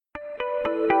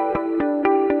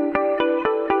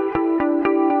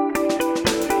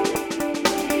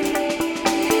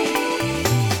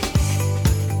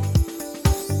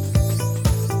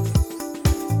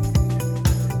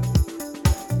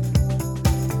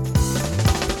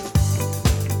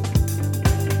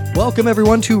Welcome,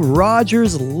 everyone, to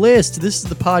Roger's List. This is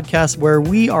the podcast where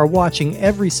we are watching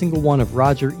every single one of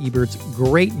Roger Ebert's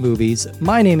great movies.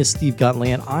 My name is Steve Guntley,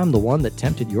 and I'm the one that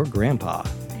tempted your grandpa.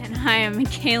 And hi, I'm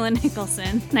Michaela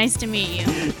Nicholson. Nice to meet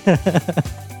you.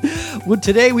 Well,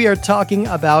 today we are talking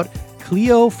about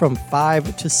Cleo from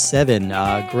 5 to 7.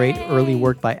 Great early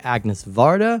work by Agnes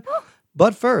Varda.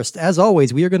 But first, as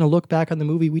always, we are going to look back on the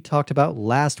movie we talked about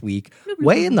last week,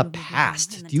 way in the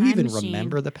past. Do you even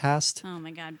remember the past? Oh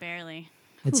my God, barely.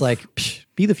 It's like,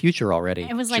 be the future already.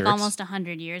 It was like jerks. almost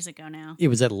 100 years ago now. It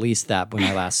was at least that when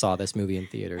I last saw this movie in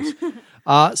theaters.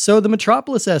 So the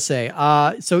Metropolis essay.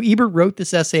 So Ebert wrote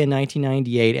this essay in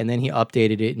 1998, and then he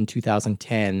updated it in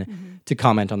 2010 to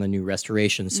comment on the new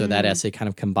restoration. So that essay kind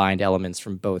of combined elements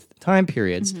from both time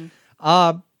periods.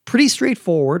 Pretty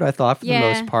straightforward, I thought, for the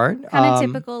most part. Kind of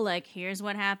typical, like, here's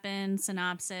what happened,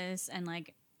 synopsis, and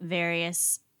like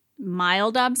various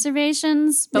mild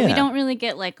observations. But we don't really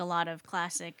get like a lot of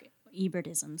classic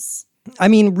Ebertisms. I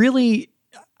mean, really,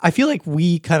 I feel like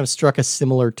we kind of struck a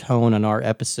similar tone on our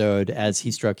episode as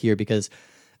he struck here because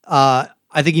I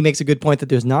think he makes a good point that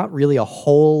there's not really a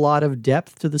whole lot of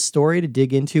depth to the story to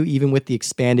dig into, even with the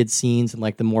expanded scenes and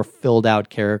like the more filled out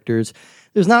characters.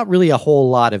 There's not really a whole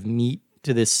lot of meat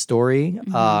to this story,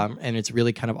 and it's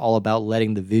really kind of all about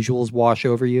letting the visuals wash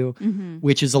over you,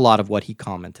 which is a lot of what he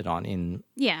commented on in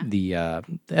the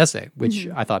essay, which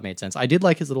I thought made sense. I did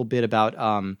like his little bit about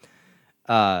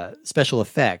special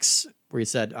effects, where he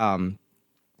said,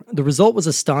 the result was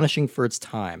astonishing for its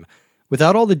time.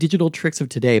 Without all the digital tricks of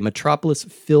today, Metropolis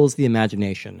fills the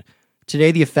imagination. Today,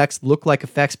 the effects look like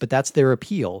effects, but that's their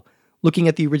appeal. Looking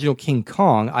at the original King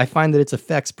Kong, I find that its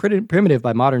effects, primitive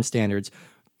by modern standards,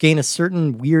 gain a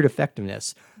certain weird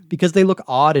effectiveness. Because they look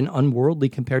odd and unworldly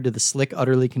compared to the slick,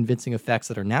 utterly convincing effects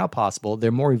that are now possible,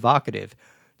 they're more evocative.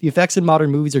 The effects in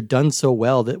modern movies are done so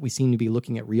well that we seem to be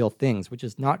looking at real things, which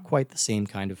is not quite the same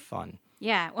kind of fun.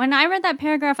 Yeah, when I read that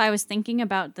paragraph, I was thinking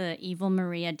about the Evil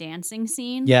Maria dancing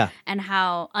scene. Yeah. And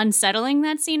how unsettling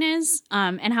that scene is.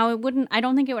 And how I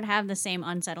don't think it would have the same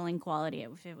unsettling quality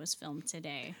if it was filmed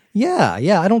today. Yeah,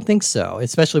 I don't think so.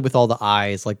 Especially with all the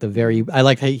eyes, like I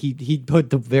like how he put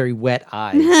the very wet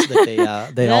eyes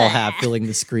that they all have filling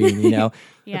the screen, you know?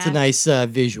 Yeah. It's a nice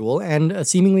visual and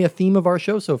seemingly a theme of our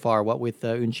show so far, what with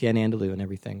Un Chien Andalou and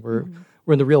everything. We're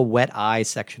in the real wet eye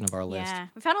section of our list. Yeah,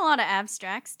 we've had a lot of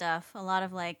abstract stuff, a lot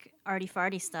of like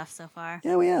arty-farty stuff so far.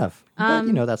 Yeah, we have. But,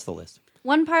 that's the list.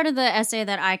 One part of the essay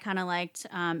that I kind of liked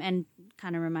and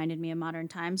kind of reminded me of modern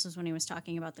times was when he was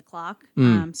talking about the clock.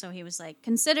 So he was like,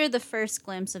 consider the first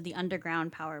glimpse of the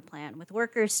underground power plant with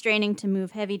workers straining to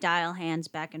move heavy dial hands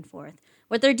back and forth.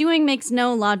 What they're doing makes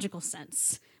no logical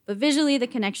sense, but visually the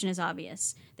connection is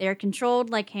obvious. They are controlled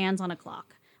like hands on a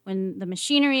clock. When the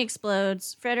machinery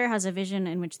explodes, Freder has a vision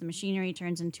in which the machinery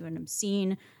turns into an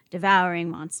obscene, devouring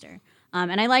monster.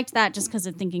 And I liked that just because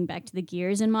of thinking back to the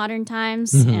gears in modern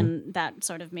times, and that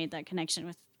sort of made that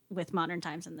connection with modern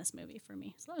times in this movie for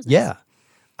me. So that was nice. Yeah.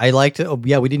 I liked it. We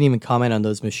didn't even comment on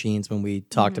those machines when we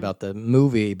talked about the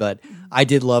movie, but I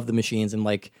did love the machines, and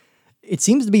like it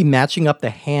seems to be matching up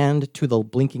the hand to the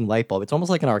blinking light bulb. It's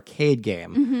almost like an arcade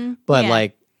game, but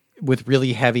like with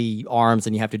really heavy arms,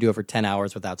 and you have to do it for 10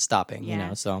 hours without stopping, you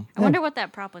know? So I wonder what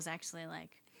that prop was actually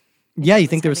like. Yeah, you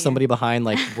think there was somebody behind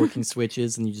like working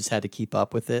switches and you just had to keep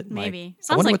up with it? Maybe. Like,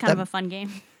 sounds like kind of a fun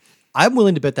game. I'm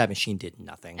willing to bet that machine did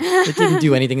nothing. It didn't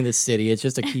do anything in the city. It's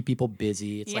just to keep people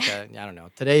busy. It's like I don't know.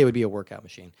 Today it would be a workout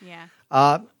machine. Yeah.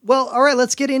 Well, all right,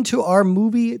 let's get into our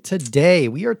movie today.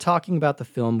 We are talking about the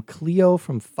film Cleo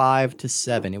from 5 to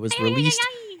 7. It was released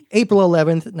April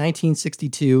 11th,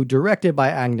 1962, directed by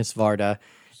Agnes Varda,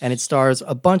 and it stars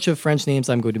a bunch of French names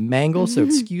I'm going to mangle, so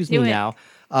excuse me now.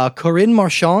 Corinne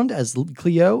Marchand as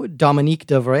Cleo, Dominique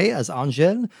Devray as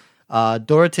Angèle,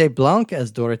 Dorothée Blanc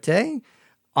as Dorothée,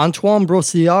 Antoine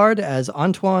Brossillard as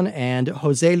Antoine, and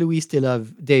José Luis de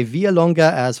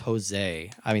Villalonga as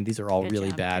José. I mean, these are all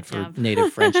really bad for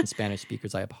native French and Spanish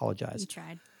speakers. I apologize. You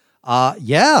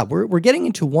tried. We're getting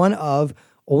into one of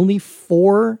only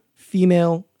 4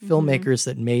 female filmmakers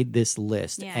that made this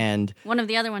list, and one of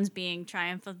the other ones being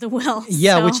Triumph of the Will.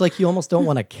 Which like you almost don't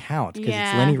want to count because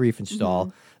it's Leni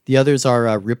Riefenstahl. The others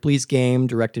are Ripley's Game,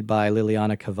 directed by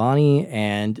Liliana Cavani,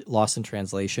 and Lost in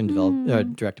Translation,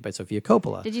 directed by Sofia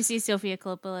Coppola. Did you see Sofia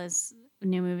Coppola's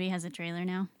new movie has a trailer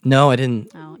now? No, I didn't.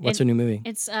 Oh, What's her new movie?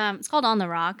 It's called On the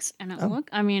Rocks, and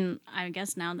I mean, I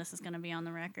guess now this is going to be on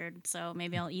the record, so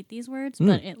maybe I'll eat these words,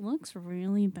 but it looks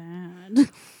really bad.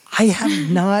 I have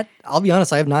not. I'll be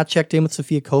honest. I have not checked in with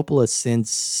Sofia Coppola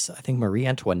since I think Marie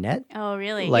Antoinette. Oh,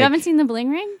 really? Like- You haven't seen The Bling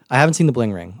Ring? I haven't seen The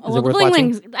Bling Ring. Is Oh, well, it The worth Bling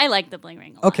watching? Ring. I like The Bling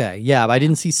Ring. A lot. Okay, yeah, but I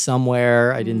didn't see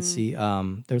Somewhere. I didn't see.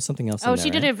 There was something else. Oh, in she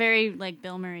there, did right? a very like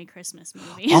Bill Murray Christmas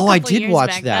movie. Oh, I couple did years watch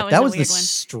back. that. That That was was a the weird one.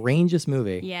 strangest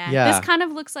movie. Yeah. This kind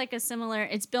of looks like a similar.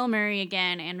 It's Bill Murray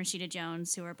again and Rashida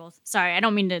Jones, who are both. Sorry, I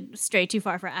don't mean to stray too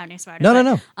far for Agnes Varda.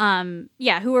 No.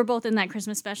 Yeah, who were both in that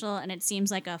Christmas special, and it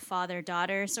seems like a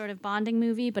father-daughter sort of bonding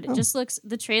movie. But it just looks.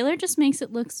 The trailer just makes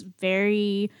it looks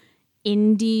very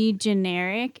indie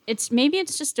generic. It's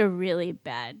just a really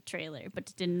bad trailer, but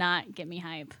it did not get me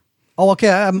hype. Oh, okay.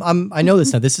 I know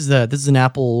this now. This is an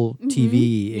Apple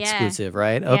TV Yeah. exclusive,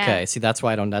 right? Yeah. Okay. See, that's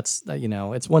why I don't. That's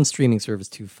it's one streaming service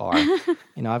too far.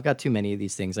 I've got too many of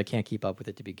these things. I can't keep up with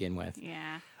it to begin with.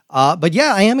 Yeah. But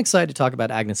yeah, I am excited to talk about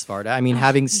Agnes Varda. I mean,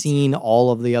 having seen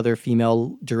all of the other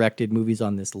female-directed movies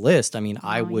on this list, I mean,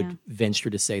 I would venture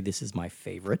to say this is my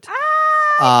favorite.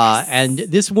 And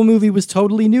this movie was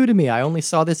totally new to me. I only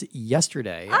saw this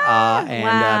yesterday. wow.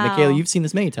 Michaela, you've seen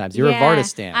this many times. You're a Varda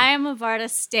stan. I am a Varda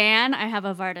stan. I have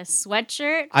a Varda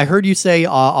sweatshirt. I heard you say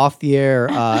off the air,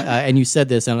 and you said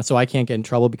this, and so I can't get in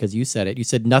trouble because you said it. You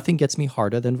said nothing gets me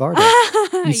harder than Varda.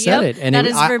 You said it, and that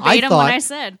is verbatim thought, what I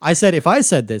said. I said if I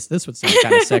said this would sound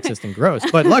kind of sexist and gross.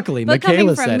 But luckily, But Michaela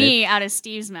coming from said me it. out of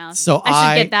Steve's mouth, So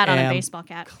I should get that on a am baseball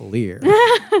cap. Clear.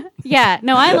 Yeah,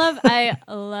 no, I love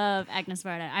Agnes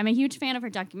Varda. I'm a huge fan of her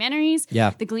documentaries.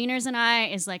 Yeah. The Gleaners and I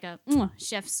is like a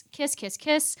chef's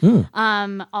kiss.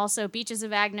 Also, Beaches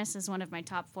of Agnes is one of my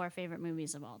top 4 favorite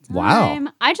movies of all time.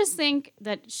 Wow. I just think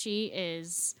that she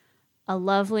is a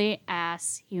lovely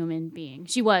ass human being.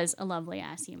 She was a lovely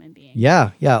ass human being.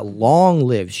 Yeah. Long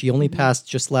live. She only passed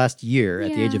just last year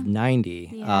at the age of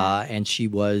 90, Yeah. and she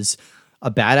was a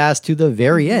badass to the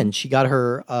very end. She got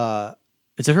her.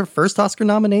 Is it her first Oscar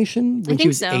nomination when she think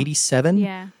was so. 87?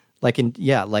 Yeah.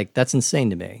 Like that's insane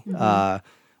to me.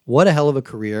 What a hell of a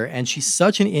career. And she's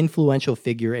such an influential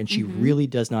figure, and she really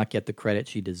does not get the credit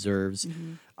she deserves.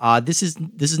 This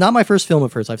is not my first film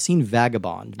of hers. I've seen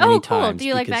Vagabond many Oh, cool. times. Do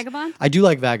you like because Vagabond? I do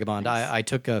like Vagabond. I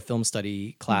took a film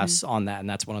study class on that, and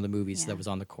that's one of the movies that was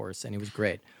on the course, and it was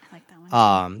great. I like that one.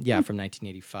 From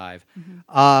 1985.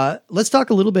 Let's talk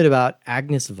a little bit about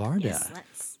Agnes Varda. Yes,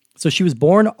 let's. So she was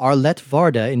born Arlette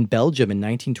Varda in Belgium in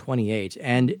 1928,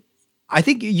 and I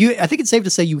think it's safe to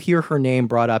say you hear her name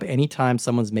brought up anytime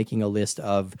someone's making a list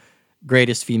of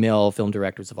greatest female film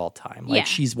directors of all time. Like Yeah.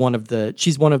 she's one of the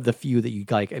few that you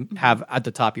like have at the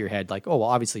top of your head. Like, oh well,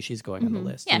 obviously she's going on the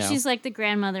list. Yeah, you know? she's like the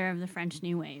grandmother of the French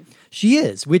New Wave. She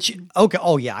is, which okay.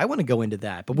 Oh yeah, I want to go into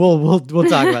that, but we'll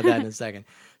talk about that in a second.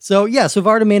 So yeah, so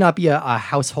Varda may not be a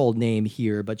household name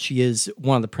here, but she is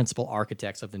one of the principal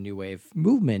architects of the New Wave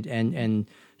movement, and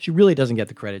she really doesn't get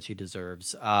the credit she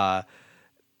deserves.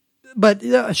 But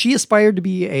she aspired to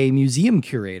be a museum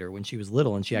curator when she was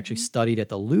little, and she actually studied at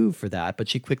the Louvre for that. But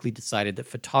she quickly decided that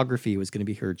photography was going to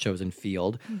be her chosen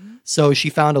field. So she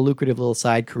found a lucrative little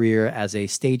side career as a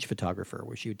stage photographer,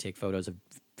 where she would take photos of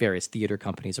various theater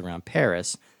companies around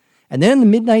Paris. And then in the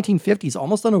mid-1950s,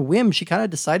 almost on a whim, she kind of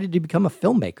decided to become a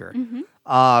filmmaker.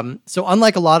 So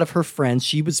unlike a lot of her friends,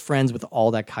 she was friends with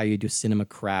all that Cahiers du Cinema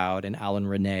crowd and Alan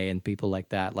Rene and people like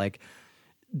that. Like,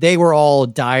 they were all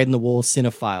dyed-in-the-wool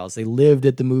cinephiles. They lived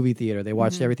at the movie theater. They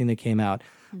watched everything that came out.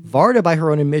 Varda, by her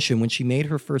own admission, when she made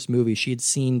her first movie, she had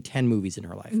seen 10 movies in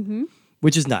her life,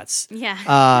 which is nuts.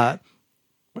 Yeah.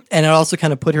 And it also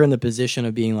kind of put her in the position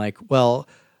of being like, well,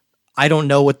 I don't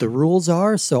know what the rules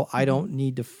are, so I don't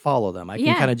need to follow them. I can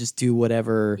Yeah. kind of just do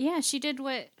whatever. Yeah, she did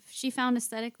what she found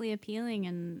aesthetically appealing,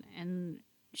 and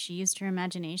she used her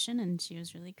imagination, and she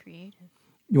was really creative.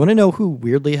 You want to know who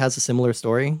weirdly has a similar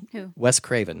story? Who? Wes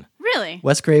Craven. Really?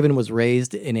 Wes Craven was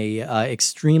raised in a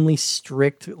extremely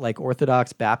strict, like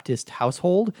Orthodox Baptist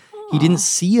household. He didn't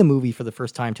see a movie for the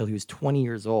first time till he was 20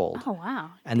 years old. Oh, wow.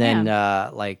 And then,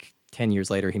 Damn. like 10 years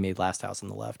later, he made Last House on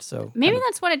the Left. So Maybe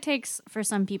that's what it takes for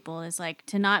some people, is like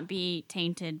to not be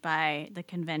tainted by the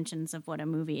conventions of what a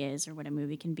movie is or what a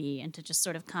movie can be, and to just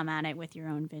sort of come at it with your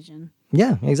own vision.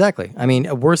 yeah, exactly. I mean,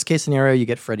 a worst case scenario, you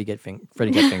get Freddie get fingered. Which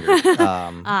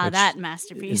That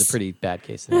masterpiece. is a pretty bad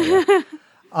case scenario.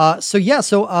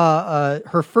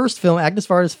 Her first film, Agnes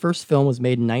Varda's first film, was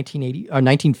made in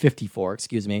 1954.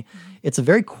 Excuse me. It's a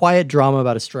very quiet drama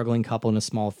about a struggling couple in a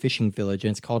small fishing village,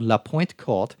 and it's called La Pointe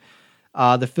Courte.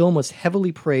 The film was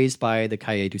heavily praised by the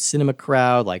Cahiers du Cinema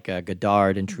crowd, like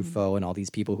Godard and Truffaut and all these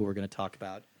people who we're going to talk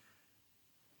about.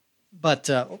 But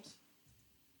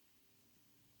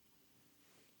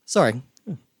Sorry,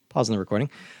 pausing the recording.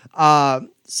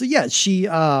 So yeah,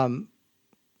 so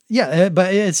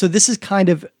this is kind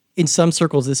of, in some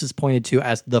circles, this is pointed to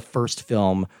as the first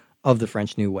film of the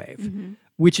French New Wave,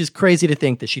 which is crazy to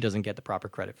think that she doesn't get the proper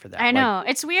credit for that. I know.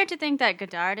 It's weird to think that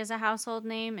Godard is a household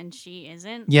name and she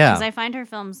isn't. Yeah. Because I find her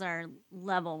films are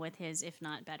level with his, if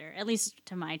not better, at least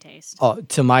to my taste. Oh,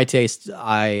 to my taste,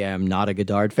 I am not a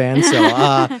Godard fan, so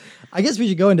I guess we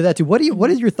should go into that too. What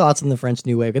is your thoughts on the French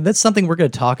New Wave? And that's something we're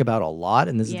going to talk about a lot,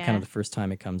 and this is kind of the first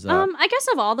time it comes up. I guess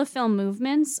of all the film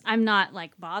movements, I'm not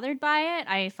like bothered by it.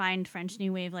 I find French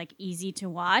New Wave like easy to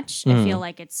watch. I feel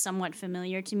like it's somewhat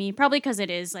familiar to me, probably because it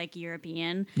is like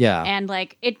European. Yeah. And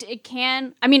like it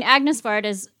can, I mean, Agnes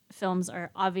Varda's films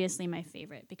are obviously my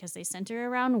favorite because they center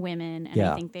around women, and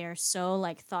I think they are so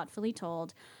like thoughtfully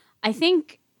told. I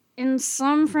think in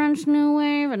some French New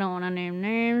Wave, I don't want to name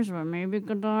names, but maybe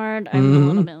Godard, I'm a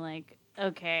little bit like,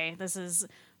 okay, this is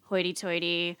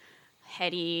hoity-toity,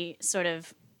 heady, sort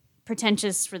of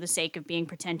pretentious for the sake of being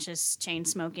pretentious, chain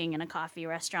smoking in a coffee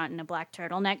restaurant in a black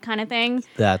turtleneck kind of thing.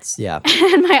 That's, yeah.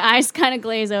 And my eyes kind of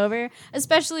glaze over,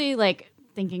 especially like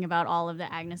thinking about all of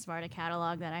the Agnes Varda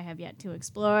catalog that I have yet to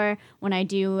explore. When I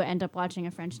do end up watching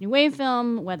a French New Wave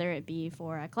film, whether it be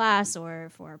for a class or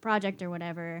for a project or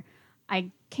whatever,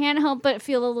 I can't help but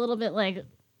feel a little bit like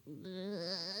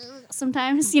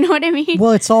sometimes, you know what I mean?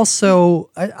 Well, it's also,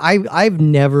 I've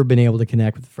never been able to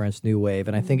connect with the French New Wave,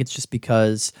 and I think it's just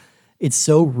because it's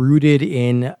so rooted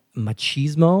in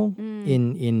machismo,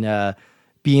 in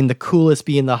being the coolest,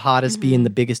 being the hottest, being the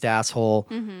biggest asshole.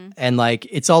 And like,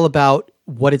 it's all about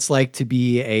what it's like to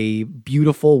be a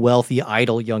beautiful, wealthy,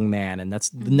 idle young man. And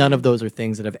that's none of those are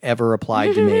things that have ever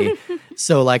applied to me.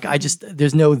 So like,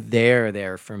 there's no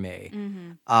there for me.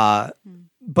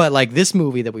 But like this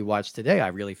movie that we watched today, I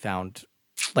really found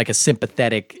like a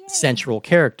sympathetic, central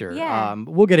character. Yeah.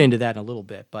 We'll get into that in a little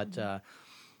bit, but,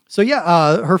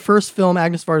 her first film,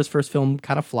 Agnes Varda's first film,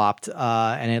 kind of flopped,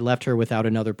 and it left her without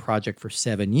another project for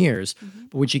 7 years.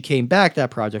 But when she came back,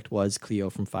 that project was Cleo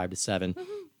from 5 to 7.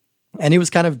 And it was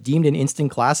kind of deemed an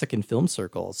instant classic in film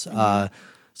circles.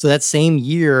 So that same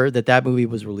year that movie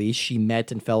was released, she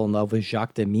met and fell in love with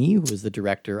Jacques Demy, who was the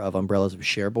director of Umbrellas of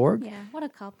Cherbourg. Yeah, what a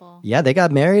couple. Yeah, they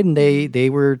got married, and they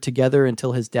were together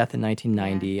until his death in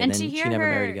 1990, Yeah. and then she never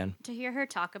married again. To hear her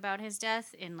talk about his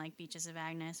death in like Beaches of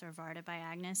Agnes or Varda by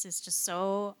Agnes is just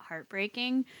so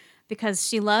heartbreaking because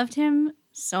she loved him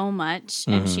so much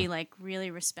and she like really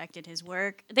respected his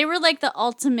work. They were like the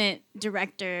ultimate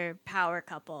director power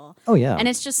couple. Oh yeah. And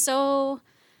it's just so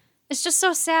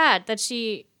sad that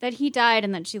he died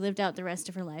and that she lived out the rest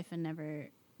of her life and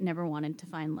never wanted to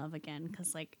find love again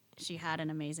because like she had an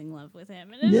amazing love with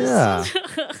him. And Yeah,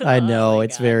 I know.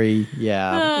 It's God. very,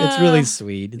 it's really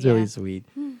sweet. It's really sweet.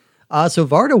 So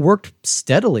Varda worked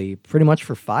steadily pretty much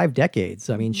for 5 decades.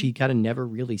 I mean, she kind of never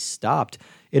really stopped.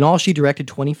 In all, she directed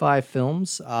 25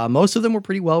 films. Most of them were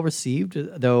pretty well received,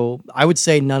 though I would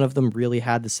say none of them really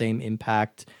had the same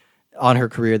impact on her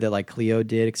career that like Cleo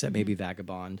did, except maybe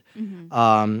Vagabond.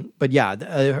 But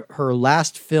yeah, her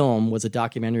last film was a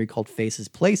documentary called Faces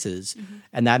Places,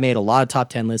 and that made a lot of top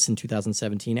 10 lists in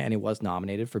 2017, and it was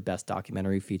nominated for Best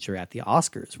Documentary Feature at the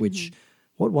Oscars, which,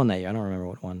 what won that year? I don't remember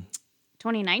what won.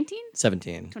 2019?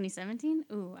 17. 2017?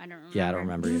 Ooh, I don't remember. Yeah, I don't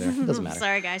remember either. It doesn't matter.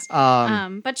 Sorry, guys.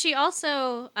 But she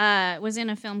also was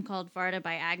in a film called Varda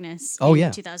by Agnes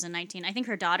in 2019. I think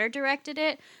her daughter directed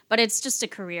it, but it's just a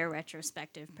career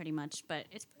retrospective pretty much, but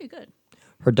it's pretty good.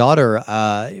 Her daughter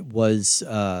was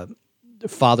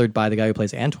fathered by the guy who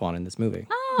plays Antoine in this movie.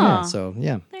 Oh. Yeah, so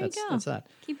There you go. that's that.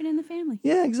 Keep it in the family.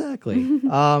 Yeah, exactly.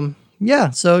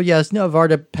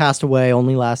 Varda passed away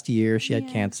only last year. She had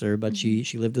cancer, but she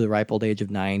lived to the ripe old age of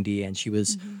 90, and she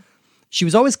was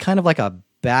always kind of like a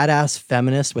badass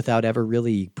feminist without ever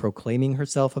really proclaiming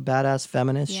herself a badass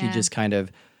feminist. Yeah. She just kind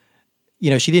of,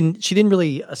 she didn't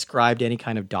really ascribe to any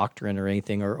kind of doctrine or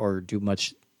anything or do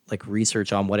much like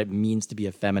research on what it means to be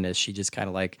a feminist. She just kind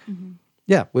of like,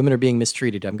 women are being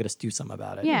mistreated. I'm going to do something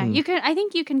about it. Yeah, I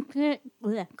think you can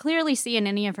clearly see in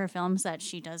any of her films that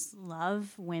she does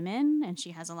love women and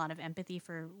she has a lot of empathy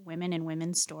for women and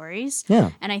women's stories.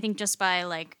 Yeah. And I think just by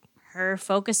like her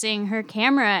focusing her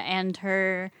camera and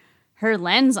her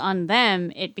lens on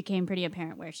them, it became pretty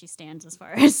apparent where she stands as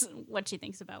far as what she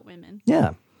thinks about women.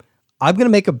 Yeah. I'm going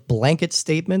to make a blanket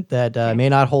statement that may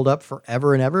not hold up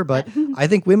forever and ever, but I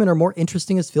think women are more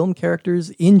interesting as film characters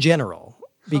in general.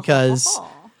 Because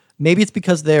maybe it's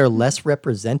because they're less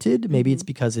represented. Maybe it's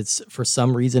because it's for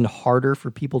some reason harder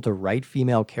for people to write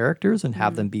female characters and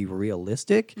have them be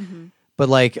realistic. But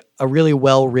like a really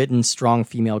well-written, strong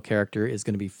female character is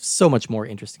going to be so much more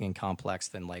interesting and complex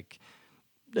than like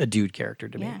a dude character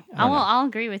to me. Yeah, I don't know. I'll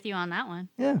agree with you on that one.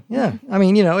 Yeah. I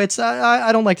mean, it's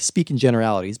I don't like to speak in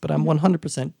generalities, but I'm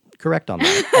 100% correct on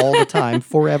that all the time,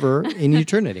 forever, in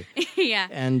eternity. Yeah.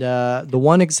 And the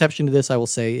one exception to this, I will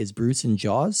say, is Bruce in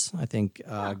Jaws. I think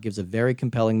gives a very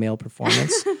compelling male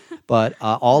performance, but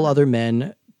all other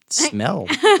men smell.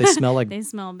 They smell like They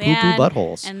smell poo-poo bad.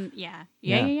 buttholes. And yeah.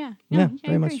 Yeah, No,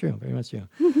 very I much agree. true. Very much true.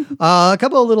 A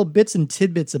couple of little bits and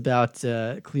tidbits about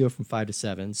Cleo from 5 to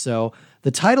 7. So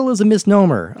the title is a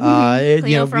misnomer.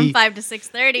 Cleo from 5 to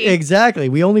 6:30. Exactly.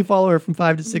 We only follow her from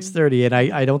 5 to 6:30, and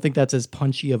I don't think that's as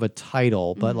punchy of a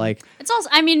title, but like, It's also,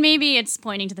 I mean, maybe it's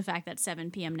pointing to the fact that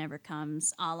 7 p.m. never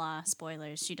comes, a la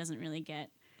spoilers. She doesn't really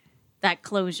get that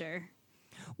closure.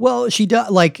 well, she does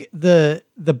like the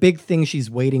big thing she's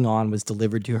waiting on was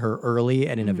delivered to her early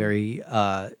and in a very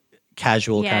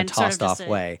casual kind and of sort tossed just off a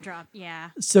way. Drop. Yeah.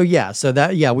 So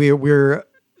we're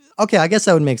okay. I guess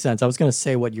that would make sense. I was going to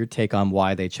say what your take on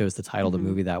why they chose to title the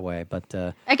movie that way, but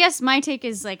I guess my take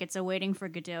is like it's a waiting for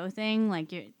Godot thing.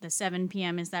 Like the 7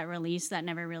 p.m. is that release that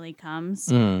never really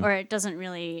comes, or it doesn't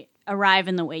really arrive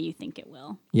in the way you think it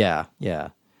will. yeah,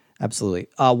 absolutely.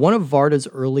 One of Varda's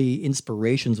early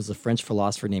inspirations was a French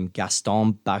philosopher named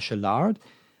Gaston Bachelard.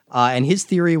 And his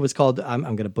theory was called, I'm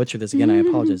going to butcher this again, I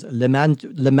apologize,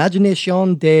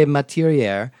 l'imagination des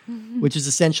matières, which is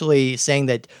essentially saying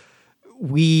that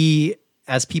we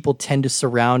as people tend to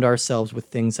surround ourselves with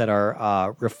things that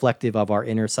are reflective of our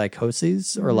inner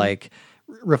psychoses or like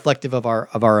reflective of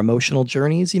our emotional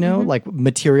journeys, like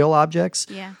material objects.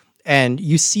 Yeah. And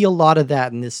you see a lot of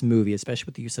that in this movie, especially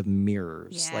with the use of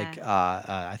mirrors. Yeah. Like,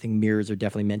 I think mirrors are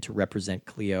definitely meant to represent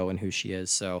Cleo and who she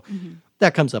is. So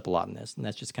that comes up a lot in this. And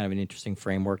that's just kind of an interesting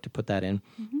framework to put that in.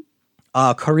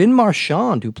 Corinne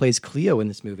Marchand, who plays Cleo in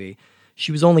this movie,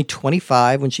 she was only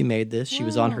 25 when she made this. She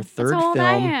was on her third That's how old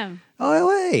I film. am. Oh,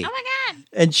 wait. Oh my god.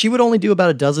 And she would only do about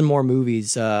a dozen more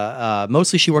movies.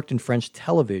 Mostly she worked in French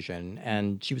television,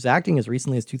 and she was acting as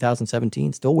recently as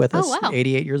 2017, still with us, wow.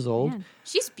 88 years old. Man,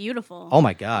 she's beautiful. Oh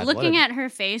my God. Looking at her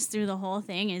face through the whole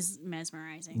thing is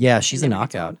mesmerizing. Yeah, she's a It never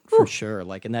gets knockout old. for sure.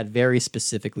 Like in that very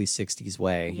specifically 60s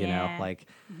way, Yeah. like.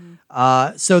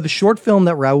 So the short film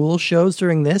that Raoul shows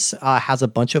during this has a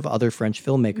bunch of other French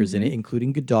filmmakers in it,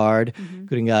 including Godard,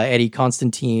 including Eddie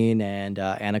Constantine and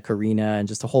Anna Karina, and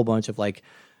just a whole bunch of like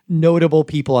notable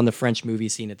people on the French movie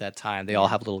scene at that time. They all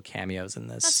have little cameos in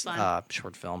this That's fun.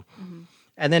 short film.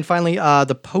 And then finally,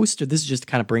 the poster. This is just to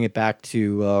kind of bring it back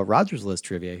to Roger's List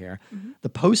trivia here. The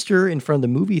poster in front of the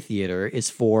movie theater is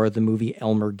for the movie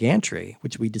Elmer Gantry,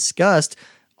 which we discussed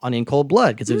on In Cold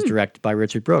Blood because it was directed by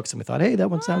Richard Brooks, and we thought, hey, that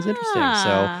one sounds interesting.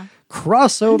 So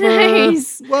crossover.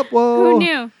 Nice. Whoa. Who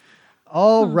knew?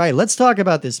 All right, let's talk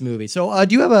about this movie. So,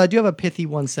 do you have a pithy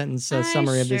one sentence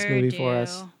summary of this sure movie for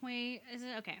us? do. Wait, is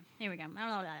it okay? Here we go.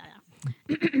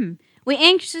 We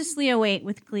anxiously await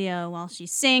with Cleo while she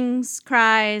sings,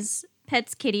 cries,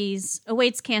 pets kitties,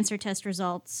 awaits cancer test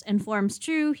results, and forms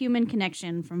true human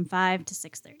connection from 5 to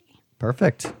 6:30.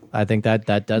 Perfect. I think that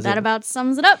does That it. about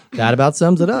sums it up. That about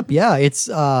sums it up. Yeah, it's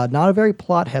not a very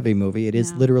plot heavy movie. It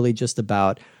is No. literally just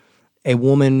about a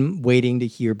woman waiting to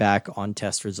hear back on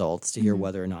test results to hear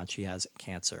whether or not she has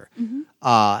cancer.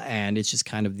 And it's just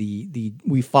kind of the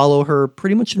we follow her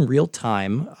pretty much in real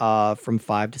time from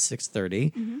 5 to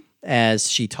 6:30 as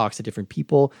she talks to different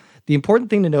people. The important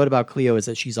thing to note about Cleo is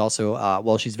that she's also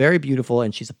she's very beautiful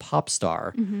and she's a pop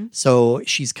star. So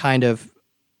she's kind of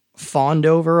fawned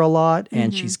over a lot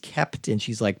and she's kept and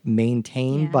she's like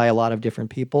maintained Yeah. by a lot of different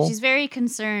people. She's very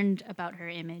concerned about her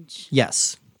image.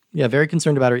 Yes. Yeah, very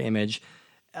concerned about her image.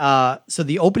 So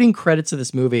the opening credits of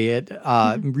this movie, it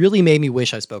really made me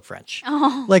wish I spoke French.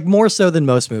 Oh. Like more so than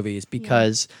most movies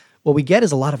because what we get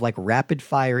is a lot of like rapid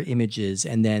fire images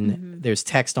and then there's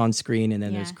text on screen and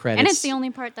then there's credits. And it's the only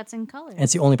part that's in color. And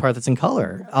it's the only part that's in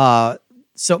color.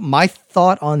 So my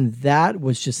thought on that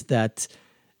was just that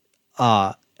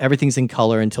everything's in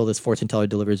color until this fortune teller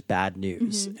delivers bad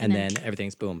news. And then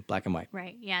everything's boom, black and white.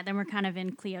 Right. Yeah. Then we're kind of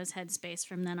in Cleo's headspace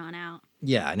from then on out.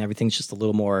 Yeah, and everything's just a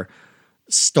little more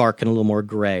stark and a little more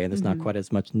gray, and there's not quite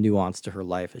as much nuance to her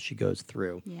life as she goes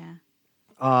through.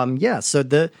 Yeah.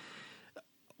 So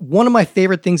one of my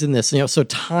favorite things in this, so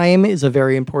time is a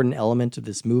very important element of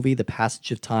this movie. The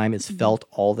passage of time is felt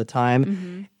all the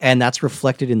time, and that's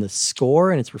reflected in the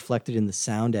score, and it's reflected in the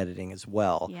sound editing as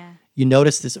well. Yeah. You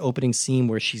notice this opening scene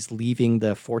where she's leaving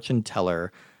the fortune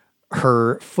teller.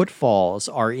 Her footfalls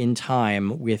are in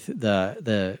time with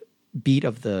the beat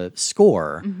of the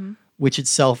score, which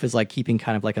itself is like keeping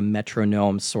kind of like a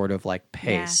metronome sort of like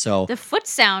pace. Yeah. So the foot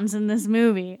sounds in this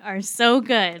movie are so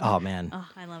good. oh man, Oh,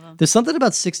 I love them. there's something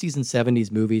about 60s and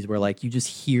 70s movies where like you just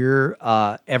hear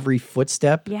every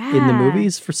footstep in the Yeah.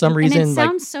 movies for some And reason. it Like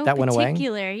sounds so that went away.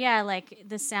 particular. Yeah, like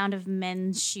the sound of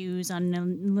men's shoes on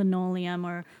linoleum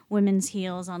or women's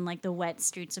heels on like the wet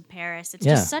streets of Paris. It's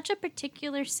Yeah. just such a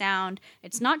particular sound.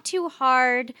 It's not too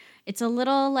hard. It's a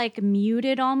little like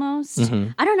muted almost.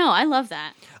 Mm-hmm. I don't know. I love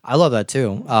that. I love that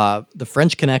too. The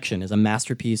French Connection is a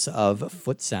masterpiece of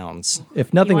foot sounds.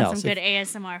 If nothing You want else, some good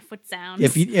ASMR foot sounds.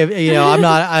 if you know,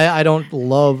 I don't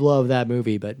love that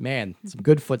movie, but man, some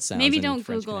good foot sounds. Maybe in don't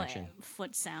French Google Connection.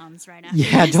 foot sounds right after.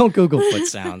 Yeah, this. don't Google foot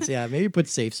sounds. Yeah, maybe put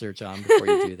safe search on before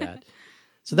you do that.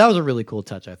 So that was a really cool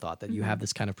touch. I thought that you have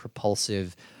this kind of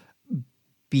propulsive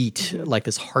beat, like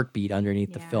this heartbeat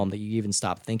underneath the Yeah. film that you even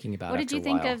stop thinking about. What did after you a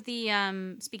think while. of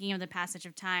the speaking of the passage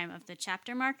of time of the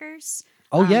chapter markers?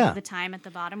 Oh, yeah. the time at the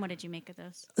bottom. What did you make of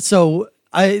those? So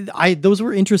I those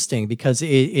were interesting because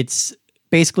it's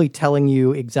basically telling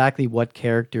you exactly what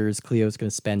characters Cleo's going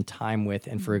to spend time with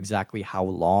and for exactly how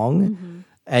long,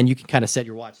 and you can kind of set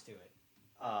your watch to it,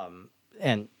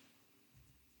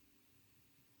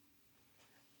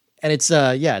 and it's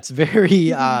it's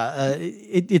very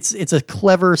it's a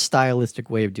clever stylistic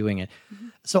way of doing it.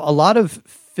 So a lot of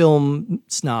film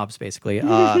snobs basically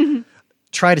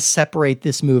try to separate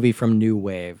this movie from New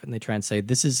Wave, and they try and say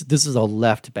this is a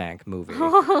left bank movie.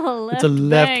 Oh, It's a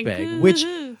left bank, which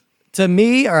to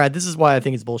me, all right, this is why I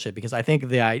think it's bullshit, because I think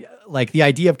the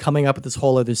idea of coming up with this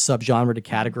whole other subgenre to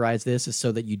categorize this is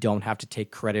so that you don't have to take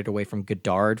credit away from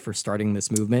Godard for starting this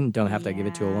movement and don't have to give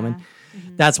it to a woman.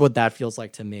 That's what that feels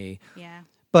like to me. Yeah.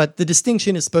 But the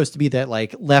distinction is supposed to be that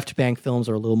like left bank films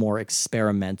are a little more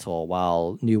experimental,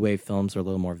 while new wave films are a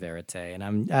little more verite. And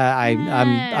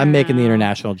I'm making the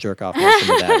international jerk off most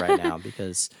of that right now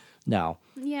because no,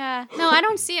 Yeah. No, I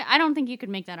don't see it. I don't think you could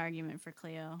make that argument for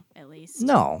Cleo, at least.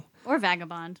 no. Or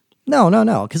Vagabond. No.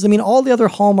 Because I mean, all the other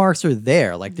hallmarks are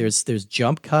there. Like there's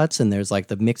jump cuts and there's like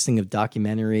the mixing of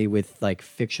documentary with like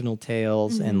fictional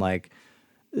tales and like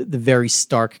the very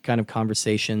stark kind of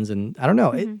conversations. And I don't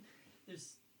know,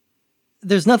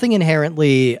 there's nothing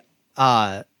inherently,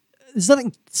 there's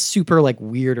nothing super like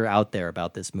weird or out there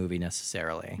about this movie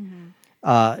necessarily.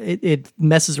 It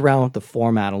messes around with the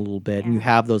format a little bit, and you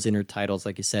have those inner titles,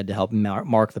 like you said, to help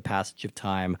mark the passage of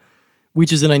time,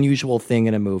 which is an unusual thing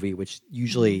in a movie, which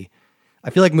usually, I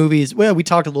feel like movies, well, we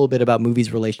talked a little bit about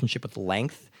movies' relationship with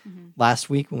length last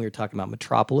week when we were talking about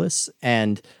Metropolis,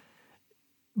 and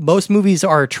most movies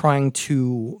are trying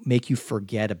to make you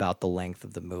forget about the length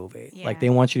of the movie. Yeah. Like they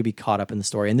want you to be caught up in the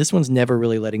story, and this one's never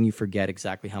really letting you forget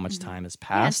exactly how much time has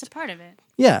Yeah, it's passed. a part of it.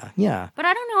 Yeah. But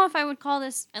I don't know if I would call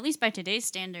this, at least by today's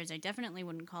standards, I definitely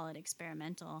wouldn't call it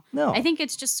experimental. No. I think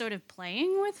it's just sort of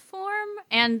playing with form.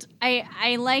 And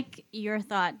I like your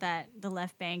thought that the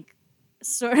left bank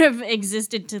sort of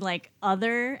existed to like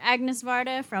other Agnes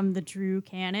Varda from the true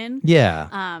canon.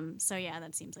 Yeah. So yeah,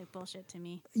 that seems like bullshit to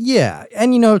me. Yeah,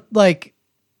 and you know, like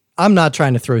I'm not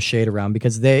trying to throw shade around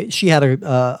because she had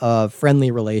a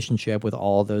friendly relationship with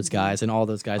all those guys, and all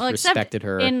those guys respected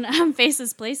her. In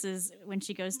Faces Places when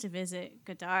she goes to visit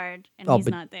Godard and he's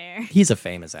but not there. He's a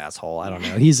famous asshole. I don't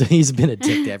know. He's been a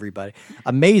dick to everybody.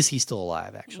 Amazed he's still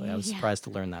alive. Actually, I was surprised to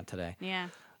learn that today. Yeah.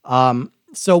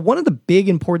 So one of the big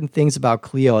important things about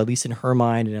Cleo, at least in her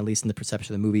mind and at least in the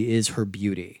perception of the movie, is her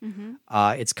beauty.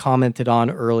 It's commented on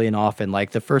early and often.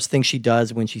 Like the first thing she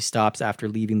does when she stops after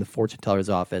leaving the fortune teller's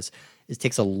office is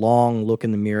takes a long look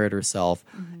in the mirror at herself,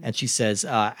 and she says,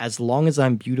 "As long as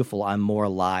I'm beautiful, I'm more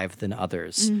alive than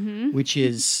others," which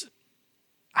is,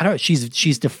 I don't know.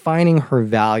 She's defining her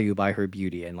value by her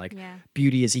beauty, and like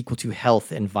beauty is equal to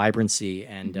health and vibrancy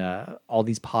and all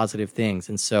these positive things.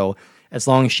 And so, as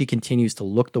long as she continues to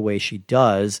look the way she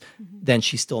does, then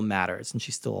she still matters and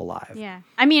she's still alive. Yeah.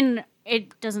 I mean,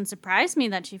 it doesn't surprise me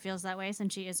that she feels that way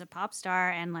since she is a pop star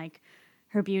and like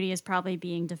her beauty is probably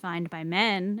being defined by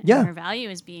men. Yeah. And her value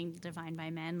is being defined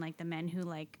by men, like the men who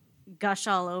like gush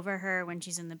all over her when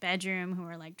she's in the bedroom, who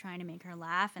are like trying to make her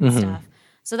laugh and stuff.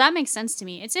 So that makes sense to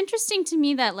me. It's interesting to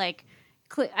me that like,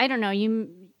 I don't know,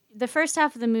 the first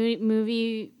half of the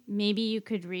movie, maybe you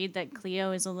could read that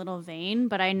Cleo is a little vain,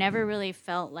 but I never really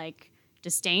felt like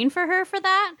disdain for her for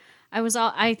that.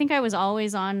 I think I was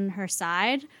always on her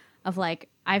side of like,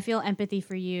 I feel empathy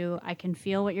for you. I can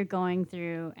feel what you're going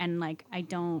through, and like I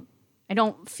don't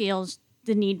feel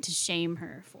the need to shame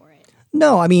her for it.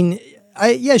 No, I mean,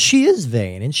 she is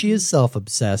vain and she is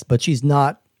self-obsessed, but she's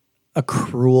not a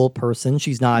cruel person.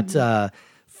 She's not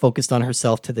focused on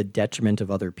herself to the detriment of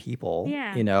other people.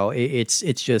 Yeah. You know, it's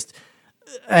just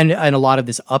and a lot of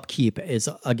this upkeep is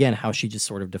again how she just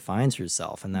sort of defines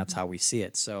herself, and that's how we see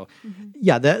it. So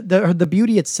yeah, the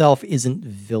beauty itself isn't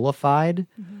vilified,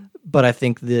 but I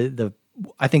think the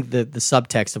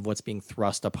subtext of what's being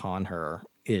thrust upon her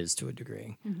is to a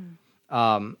degree.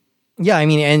 Yeah, I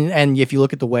mean, and if you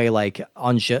look at the way like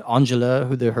Angela,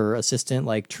 her assistant,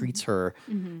 like treats her,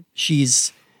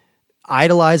 she's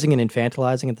idolizing and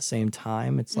infantilizing at the same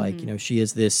time. It's like, she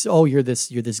is this, you're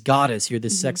this goddess, you're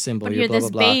this sex symbol, But you're blah, this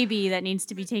blah, blah. baby that needs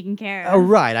to be taken care of. Oh,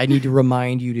 right. I need to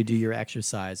remind you to do your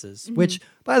exercises, which,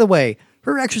 by the way,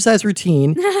 her exercise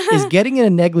routine is getting in a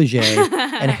negligee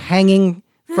and hanging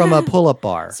from a pull-up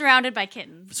bar. Surrounded by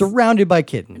kittens.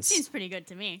 Seems pretty good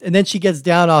to me. And then she gets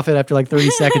down off it after like 30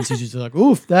 seconds. She's just like,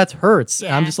 oof, that hurts. Yeah.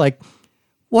 And I'm just like,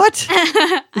 what?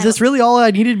 Is this really all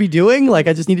I needed to be doing? Like,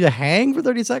 I just needed to hang for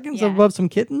 30 seconds above some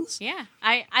kittens? Yeah,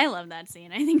 I love that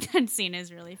scene. I think that scene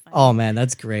is really funny. Oh, man,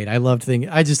 that's great.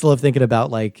 I just love thinking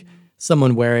about like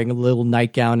someone wearing a little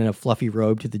nightgown and a fluffy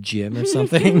robe to the gym or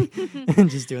something and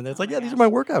just doing that. It's like, these are my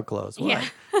workout clothes. What?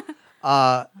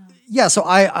 Yeah. So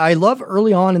I love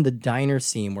early on in the diner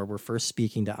scene where we're first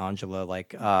speaking to Angela,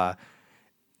 like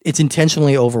it's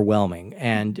intentionally overwhelming.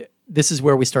 And this is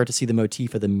where we start to see the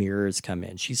motif of the mirrors come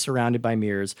in. She's surrounded by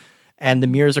mirrors, and the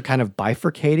mirrors are kind of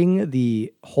bifurcating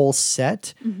the whole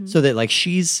set so that like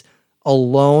she's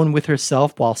alone with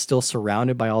herself while still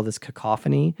surrounded by all this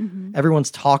cacophony.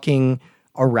 Everyone's talking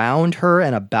around her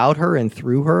and about her and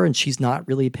through her, and she's not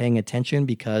really paying attention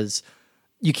because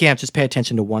you can't just pay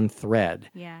attention to one thread.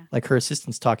 Yeah. Like her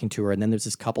assistant's talking to her, and then there's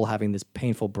this couple having this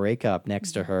painful breakup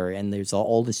next to her, and there's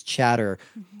all this chatter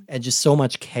and just so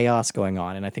much chaos going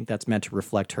on. And I think that's meant to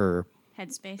reflect her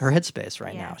headspace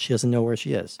right now. She doesn't know where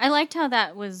she is. I liked how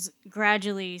that was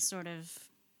gradually sort of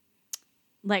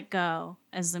let go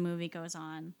as the movie goes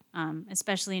on,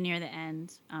 especially near the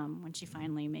end when she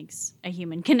finally makes a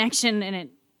human connection, and it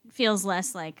feels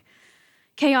less like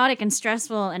chaotic and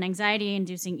stressful and anxiety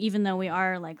inducing, even though we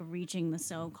are like reaching the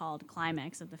so-called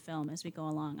climax of the film as we go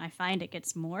along. I find it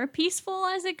gets more peaceful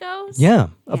as it goes. Yeah,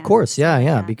 of course.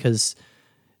 Yeah. Because,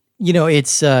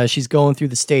 it's she's going through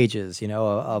the stages,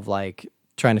 of like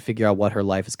trying to figure out what her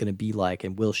life is going to be like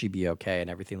and will she be okay and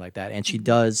everything like that. And she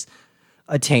does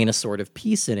attain a sort of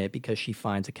peace in it because she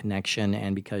finds a connection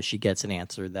and because she gets an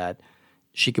answer that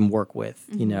she can work with.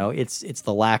 It's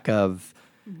the lack of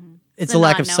it's the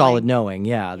lack of solid knowing,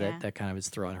 that kind of is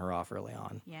throwing her off early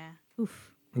on. Yeah.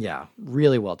 Oof. Yeah,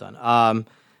 really well done.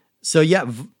 So yeah,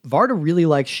 Varda really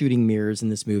likes shooting mirrors in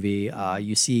this movie.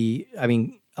 You see,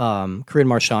 Corinne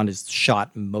Marchand is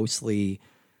shot mostly,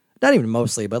 not even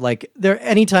mostly, but like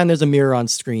anytime there's a mirror on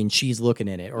screen, she's looking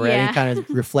in it, or any kind of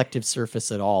reflective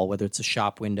surface at all, whether it's a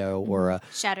shop window or a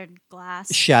shattered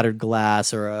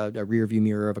glass or a rear view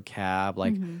mirror of a cab.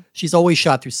 Like she's always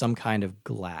shot through some kind of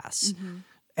glass.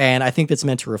 And I think that's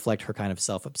meant to reflect her kind of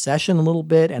self-obsession a little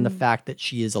bit, and the fact that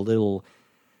she is a little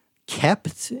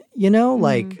kept,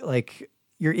 like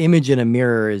your image in a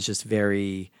mirror is just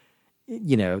very,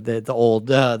 the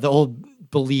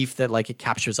old belief that like it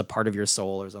captures a part of your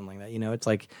soul or something like that. It's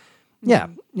like,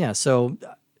 yeah. So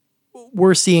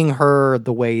we're seeing her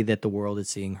the way that the world is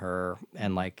seeing her,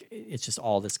 and like it's just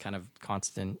all this kind of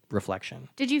constant reflection.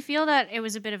 Did you feel that it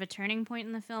was a bit of a turning point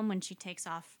in the film when she takes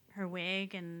off her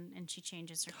wig and she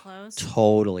changes her clothes?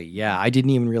 Totally, yeah. I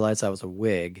didn't even realize that was a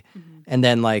wig. And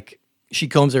then like she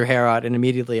combs her hair out, and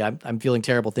immediately I'm feeling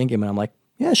terrible thinking, and I'm like,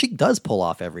 yeah, she does pull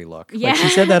off every look. Yeah. Like she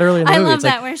said that earlier in the movie. I love it's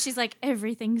that like, where she's like,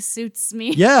 everything suits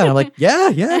me. yeah, and I'm like,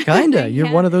 yeah, kind of. You're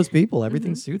one of those people.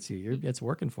 Everything suits you. It's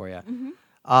working for you.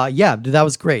 That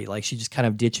was great. Like she just kind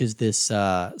of ditches this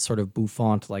sort of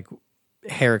bouffant like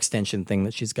hair extension thing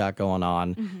that she's got going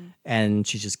on, and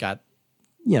she's just got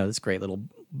this great little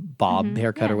bob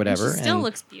haircut or whatever. She still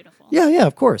looks beautiful. Yeah,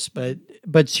 of course.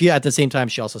 But she at the same time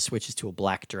she also switches to a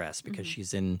black dress because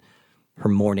she's in her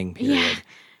mourning period.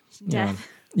 Death.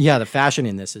 Yeah, the fashion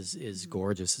in this is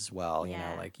gorgeous as well.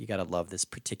 Like you gotta love this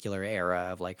particular era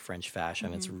of like French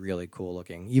fashion. It's really cool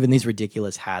looking. Even these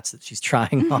ridiculous hats that she's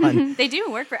trying on. They do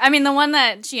work for. I mean, the one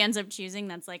that she ends up choosing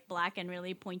that's like black and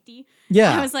really pointy.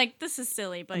 Yeah, I was like, this is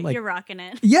silly, but like, you're rocking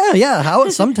it. Yeah. How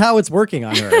somehow it's working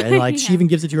on her, and like she even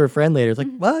gives it to her friend later. It's like,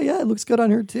 well, yeah, it looks good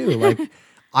on her too. Like.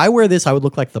 I wear this, I would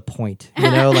look like the Point,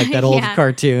 like that old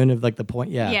cartoon of like the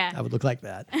Point. Yeah, I would look like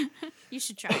that. You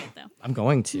should try it though. I'm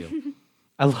going to.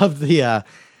 I love I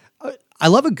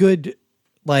love a good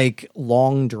like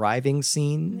long driving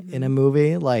scene in a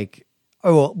movie. Like,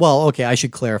 okay, I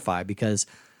should clarify because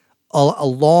a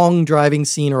long driving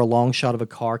scene or a long shot of a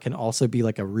car can also be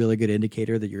like a really good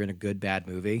indicator that you're in a good, bad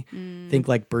movie. Think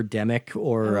like Birdemic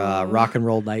or Rock and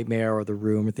Roll Nightmare or The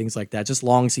Room or things like that. Just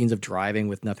long scenes of driving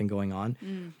with nothing going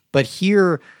on. But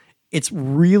here, it's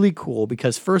really cool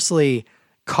because firstly,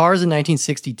 cars in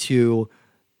 1962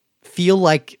 feel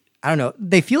like, I don't know,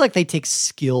 they feel like they take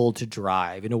skill to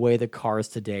drive in a way that cars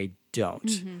today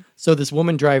don't. So this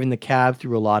woman driving the cab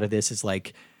through a lot of this is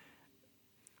like,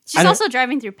 she's also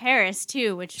driving through Paris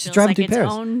too, which feels like its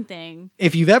own thing.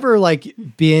 If you've ever like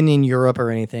been in Europe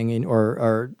or anything,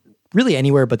 or really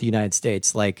anywhere but the United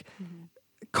States, like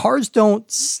cars don't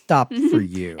stop for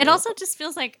you. It also just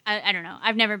feels like I don't know.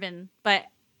 I've never been, but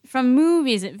from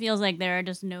movies, it feels like there are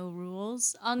just no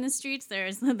rules on the streets.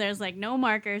 There's like no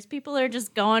markers. People are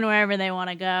just going wherever they want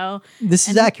to go. This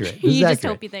is accurate. This you is just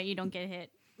accurate. hope that you don't get hit.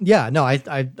 Yeah, no, I've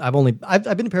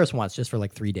been to Paris once just for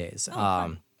like 3 days.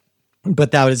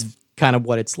 But that was kind of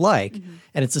what it's like.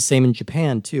 And it's the same in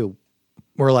Japan too.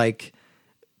 Where like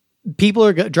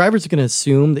drivers are going to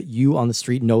assume that you on the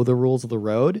street know the rules of the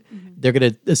road. They're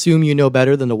going to assume you know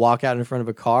better than to walk out in front of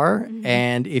a car.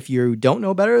 And if you don't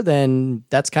know better, then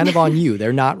that's kind of on you.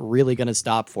 They're not really going to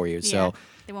stop for you. So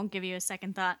they won't give you a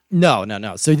second thought. No.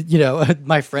 So,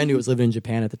 my friend who was living in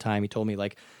Japan at the time, he told me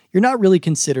like, you're not really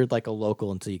considered like a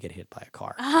local until you get hit by a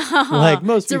car. Like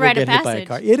most people get hit by a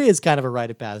car. It is kind of a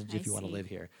rite of passage if you want to live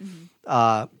here.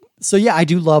 So yeah, I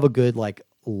do love a good like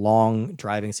long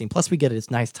driving scene. Plus we get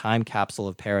this nice time capsule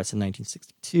of Paris in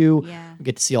 1962. Yeah. We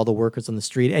get to see all the workers on the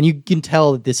street. And you can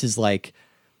tell that this is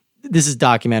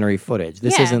documentary footage.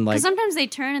 This isn't like... because sometimes they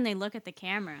turn and they look at the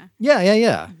camera. Yeah.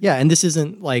 And this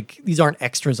isn't like... these aren't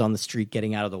extras on the street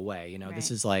getting out of the way. Right. This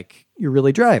is like... you're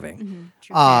really driving.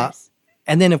 True Paris.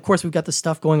 And then, of course, we've got the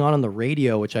stuff going on the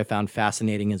radio, which I found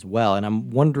fascinating as well. And I'm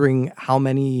wondering how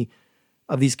many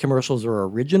of these commercials are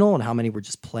original and how many were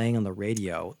just playing on the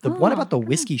radio. The one about the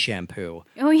whiskey shampoo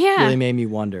really made me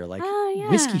wonder. Like,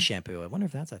 whiskey shampoo, I wonder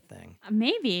if that's a thing.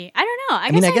 Maybe. I don't know.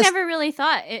 I guess I never really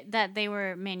thought that they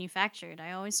were manufactured.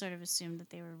 I always sort of assumed that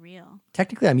they were real.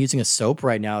 Technically, I'm using a soap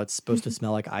right now. It's supposed to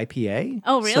smell like IPA.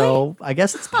 Oh, really? So I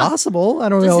guess it's possible. I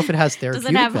don't know if it has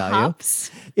therapeutic value. Does it have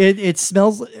hops? It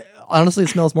smells... honestly, it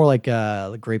smells more like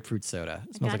grapefruit soda.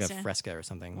 It smells like a Fresca or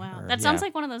something. Wow, that sounds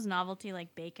like one of those novelty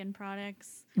like bacon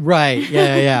products. Right?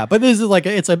 Yeah. But this is like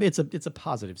it's a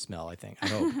positive smell. I think. I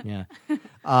hope.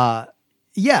 Yeah.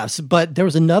 Yes, but there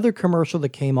was another commercial that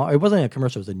came on. It wasn't a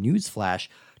commercial; it was a news flash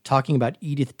talking about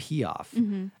Edith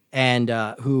Piaf, and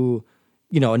who,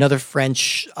 another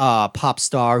French pop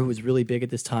star who was really big at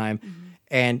this time,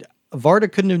 and Varda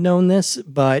couldn't have known this,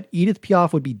 but Edith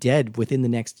Piaf would be dead within the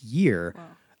next year. Wow.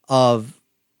 Of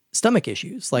stomach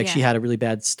issues. Like she had a really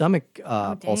bad stomach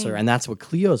ulcer, and that's what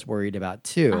Cleo's worried about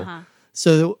too.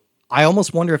 So I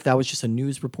almost wonder if that was just a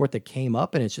news report that came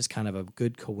up and it's just kind of a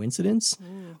good coincidence,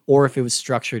 or if it was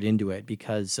structured into it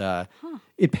because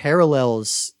it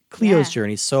parallels Cleo's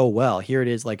journey so well. Here it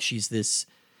is, like she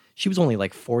was only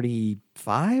like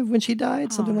 45 when she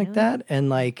died, something like that. And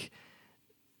like,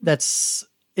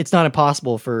 it's not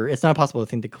impossible to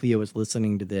think that Cleo was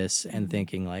listening to this and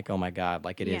thinking like, oh my God,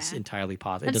 like it is entirely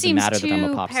possible. It doesn't matter that I'm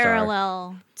a pop star.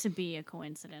 Parallel to be a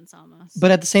coincidence almost. But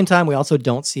at the same time, we also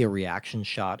don't see a reaction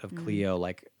shot of Cleo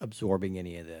like absorbing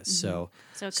any of this. So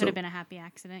it could have been a happy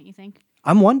accident, you think?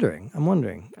 I'm wondering. For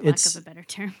lack of a better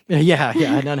term. Yeah,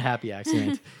 an unhappy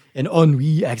accident. An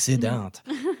ennui accident.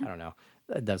 I don't know.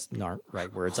 That's not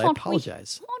right words. I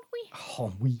apologize.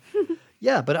 Ennui.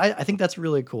 Yeah, but I think that's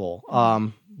really cool.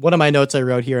 One of my notes I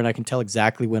wrote here, and I can tell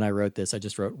exactly when I wrote this. I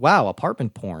just wrote, wow,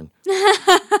 apartment porn.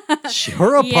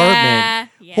 Her apartment.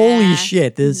 Yeah. Holy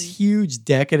shit, this huge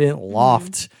decadent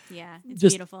loft. Yeah, it's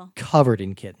just beautiful. Covered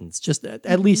in kittens. Just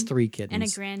at least 3 kittens. And a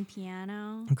grand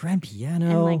piano.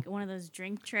 And like one of those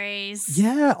drink trays.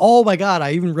 Yeah. Oh my God.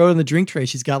 I even wrote on the drink tray,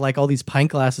 she's got like all these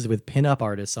pint glasses with pinup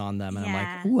artists on them. And I'm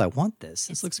like, ooh, I want this.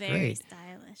 This looks great.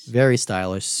 Stylish. Very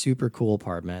stylish. Super cool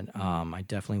apartment. I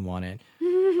definitely want it.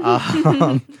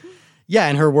 Yeah,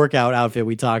 and her workout outfit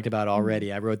we talked about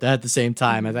already. I wrote that at the same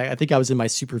time. I think I was in my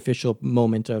superficial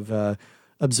moment of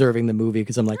observing the movie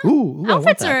because I'm like, ooh,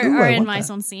 outfits are in my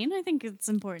own scene. I think it's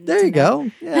important. There you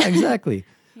go. Yeah, exactly.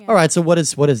 All right. So what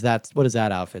does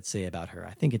that outfit say about her?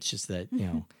 I think it's just that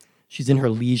she's in her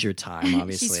leisure time.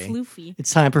 Obviously, she's floofy.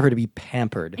 It's time for her to be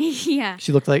pampered. Yeah,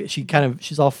 she looked like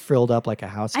she's all frilled up like a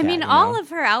house cat. I mean, all of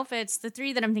her outfits, the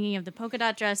 3 that I'm thinking of, the polka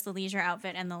dot dress, the leisure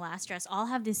outfit, and the last dress, all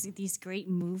have these great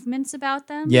movements about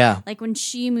them. Yeah, like when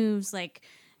she moves, like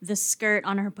the skirt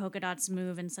on her polka dots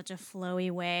move in such a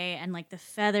flowy way, and like the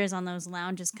feathers on those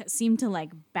lounges seem to like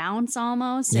bounce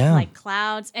almost, and like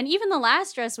clouds. And even the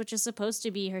last dress, which is supposed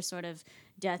to be her sort of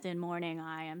death in mourning,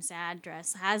 I am sad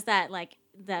dress, has that like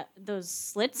those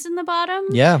slits in the bottom.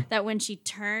 Yeah. That when she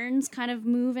turns kind of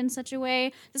move in such a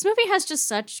way. This movie has just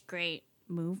such great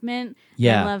movement.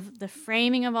 Yeah. I love the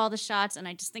framing of all the shots, and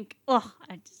I just think,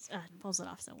 it pulls it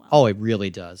off so well. Oh, it really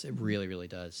does. It really, really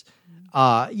does.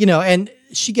 And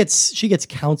she gets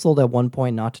counseled at one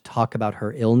point not to talk about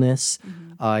her illness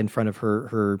in front of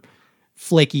her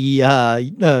flaky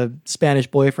Spanish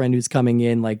boyfriend who's coming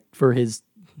in like for his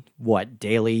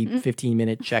daily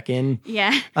 15-minute check-in.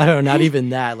 Yeah. I don't know, not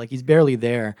even that. Like he's barely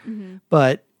there.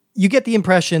 But you get the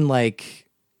impression like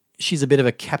she's a bit of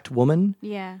a kept woman.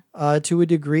 Yeah. To a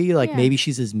degree. Like maybe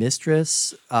she's his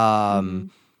mistress.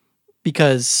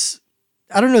 Because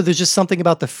I don't know, there's just something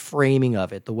about the framing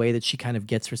of it, the way that she kind of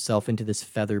gets herself into this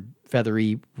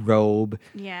feathery robe.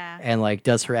 Yeah. And like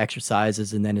does her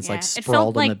exercises and then is like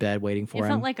sprawled on the bed waiting for him. It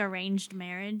felt like arranged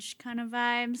marriage kind of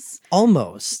vibes.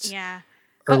 Almost. Yeah.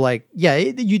 Or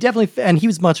you definitely, and he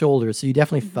was much older, so you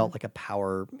definitely felt like a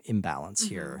power imbalance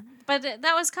here. But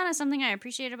that was kind of something I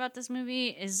appreciate about this movie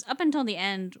is up until the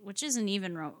end, which isn't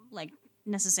even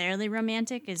necessarily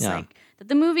romantic, is like that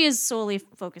the movie is solely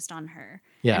focused on her.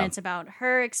 Yeah. And it's about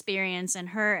her experience and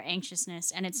her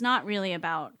anxiousness, and it's not really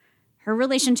about her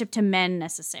relationship to men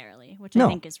necessarily, which I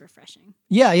think is refreshing.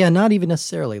 Yeah, not even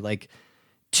necessarily. Like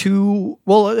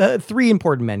three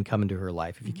important men come into her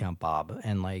life, if you count Bob,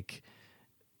 and like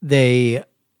they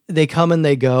come and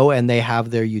they go and they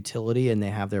have their utility and they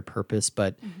have their purpose,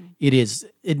 but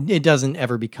it doesn't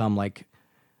ever become like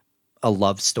a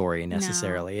love story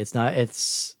necessarily. No.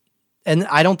 And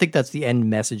I don't think that's the end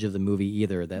message of the movie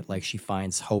either, that like she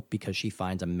finds hope because she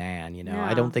finds a man, you know. No.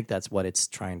 I don't think that's what it's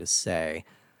trying to say.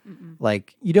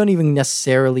 Like you don't even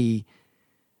necessarily,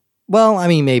 well, I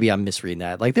mean, maybe I'm misreading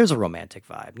that. Like there's a romantic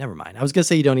vibe. Never mind. I was going to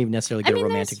say you don't even necessarily get a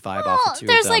romantic vibe off the two of them.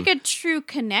 There's like a true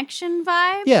connection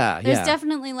vibe. Yeah, There's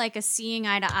definitely like a seeing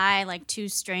eye to eye, like two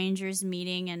strangers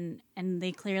meeting and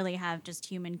they clearly have just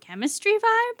human chemistry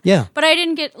vibe. Yeah. But I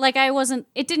didn't get,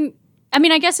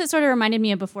 I guess it sort of reminded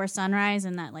me of Before Sunrise,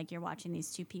 and that like you're watching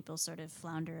these two people sort of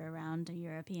flounder around a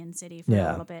European city for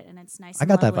a little bit, and it's nice. I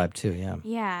got that vibe too. Yeah.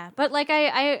 Yeah, but like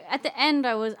I at the end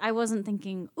I wasn't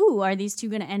thinking, ooh, are these two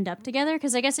going to end up together?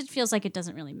 Because I guess it feels like it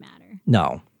doesn't really matter.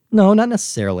 No, not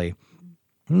necessarily.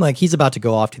 Like he's about to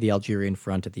go off to the Algerian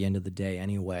front at the end of the day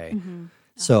anyway,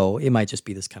 so it might just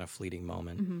be this kind of fleeting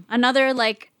moment. Another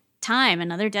like time,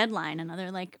 another deadline,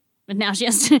 another like. But now she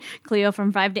has Cleo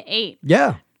from 5 to 8.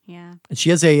 Yeah. Yeah. And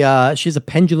she has a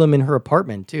pendulum in her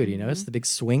apartment too. Do you notice the big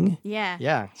swing? Yeah.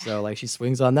 Yeah. So like she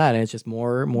swings on that and it's just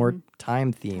more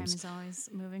time themes. Time is always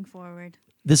moving forward.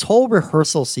 This whole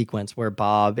rehearsal sequence where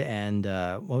Bob and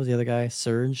what was the other guy?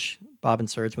 Serge? Bob and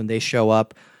Serge, when they show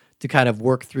up to kind of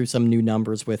work through some new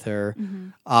numbers with her.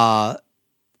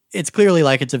 It's clearly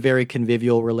like it's a very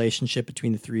convivial relationship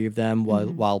between the three of them,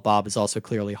 while Bob is also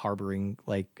clearly harboring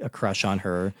like a crush on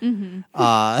her.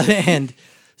 And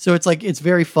so it's like, it's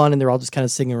very fun, and they're all just kind of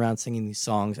singing around, singing these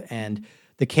songs. And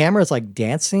the camera is like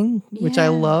dancing, which I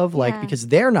love, because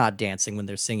they're not dancing when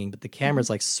they're singing, but the camera's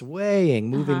like swaying,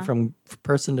 moving from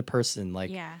person to person.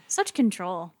 Like, such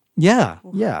control. Yeah,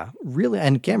 really.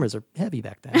 And cameras are heavy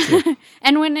back then too.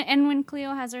 and when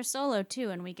Cleo has her solo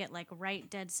too, and we get like right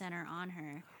dead center on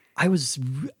her. I was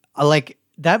like,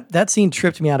 that scene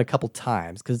tripped me out a couple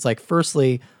times, because it's like,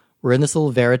 firstly, we're in this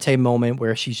little verite moment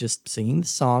where she's just singing the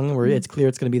song, where it's clear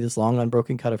it's going to be this long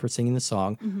unbroken cut of her singing the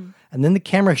song. And then the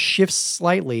camera shifts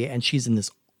slightly and she's in this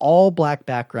all black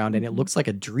background and it looks like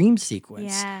a dream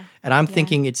sequence. Yeah. And I'm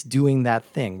thinking it's doing that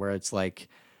thing where it's like,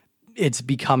 it's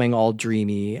becoming all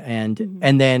dreamy. And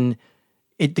then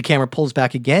the camera pulls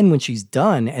back again when she's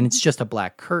done and it's just a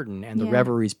black curtain and the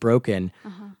reverie's broken.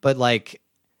 But like,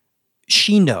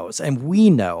 she knows and we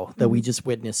know that we just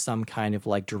witnessed some kind of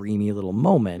like dreamy little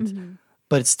moment,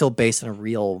 but it's still based on a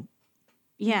real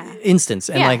instance.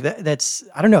 And like that's,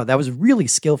 I don't know, that was really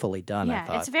skillfully done. I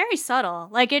thought it's very subtle.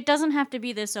 Like it doesn't have to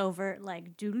be this overt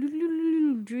like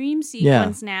dream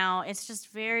sequence now. It's just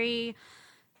very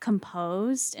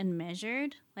composed and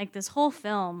measured. Like this whole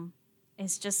film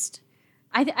is just,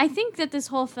 I think that this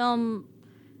whole film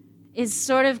is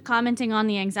sort of commenting on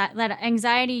the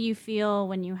anxiety you feel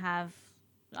when you have,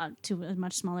 to a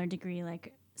much smaller degree,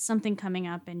 like something coming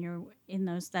up and you're in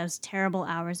those terrible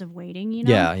hours of waiting, you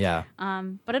know? Yeah.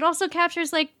 But it also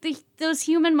captures like those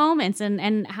human moments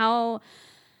and how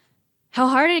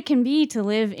hard it can be to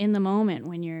live in the moment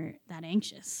when you're that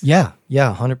anxious. Yeah,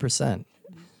 100%.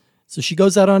 So she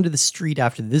goes out onto the street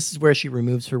after this is where she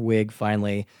removes her wig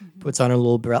finally, puts on her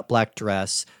little black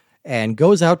dress, and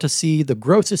goes out to see the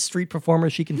grossest street performer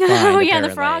she can find. Oh, yeah, apparently.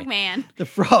 the frog man. The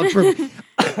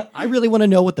frog. I really want to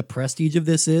know what the prestige of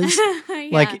this is. Yeah.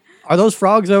 Like, are those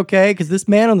frogs okay? Because this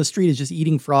man on the street is just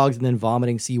eating frogs and then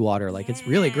vomiting seawater. Like, it's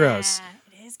really gross.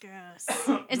 It is gross.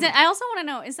 Is it? I also want to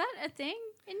know, is that a thing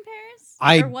in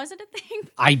Paris? Or was it a thing?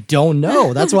 I don't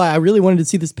know. That's why I really wanted to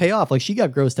see this pay off. Like, she got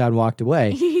grossed out and walked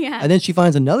away. Yeah. And then she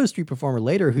finds another street performer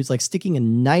later who's like sticking a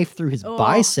knife through his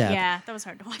bicep. Yeah, that was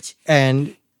hard to watch.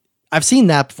 And I've seen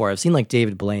that before. I've seen like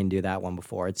David Blaine do that one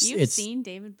before. You've seen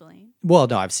David Blaine? Well,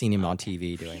 no, I've seen him on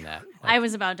TV doing that. I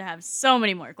was about to have so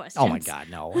many more questions. Oh my God,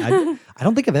 no. I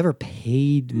don't think I've ever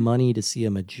paid money to see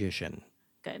a magician.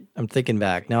 Good. I'm thinking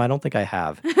back. No, I don't think I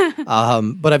have.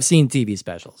 But I've seen TV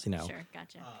specials, you know. Sure,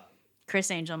 gotcha. Chris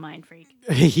Angel, mind freak.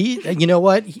 You know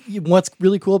what? What's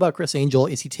really cool about Chris Angel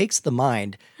is he takes the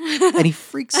mind and he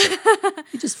freaks it.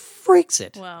 He just freaks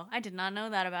it. Whoa, I did not know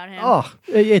that about him. Oh,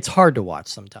 it's hard to watch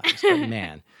sometimes, but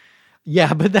man.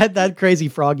 Yeah, but that crazy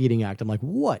frog eating act, I'm like,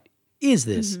 what is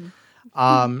this?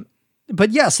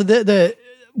 But yeah, so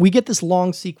we get this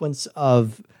long sequence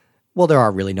of, well, there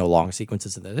are really no long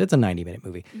sequences in this. It's a 90-minute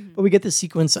movie. But we get this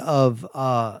sequence of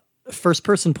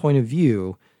first-person point of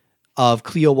view of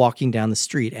Cleo walking down the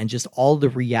street and just all the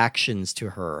reactions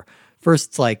to her.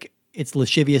 First, it's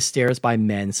lascivious stares by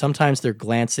men. Sometimes they're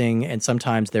glancing, and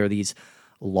sometimes there are these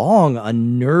long,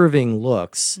 unnerving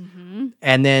looks.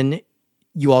 And then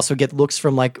you also get looks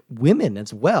from like women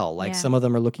as well. Like some of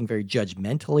them are looking very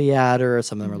judgmentally at her.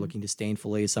 Some of them are looking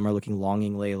disdainfully. Some are looking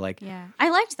longingly. Yeah, I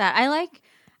liked that.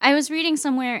 I was reading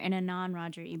somewhere in a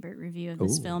non-Roger Ebert review of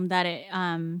this film that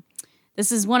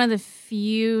this is one of the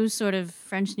few sort of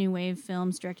French New Wave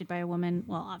films directed by a woman.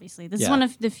 Well, obviously, this is one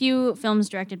of the few films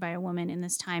directed by a woman in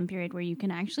this time period where you can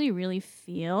actually really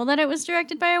feel that it was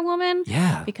directed by a woman.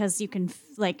 Yeah. Because you can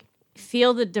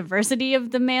feel the diversity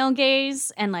of the male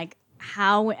gaze and like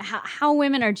how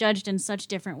women are judged in such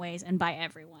different ways and by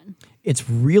everyone. It's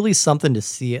really something to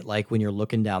see it like when you're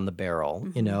looking down the barrel,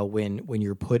 you know, when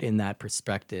you're put in that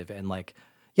perspective and like,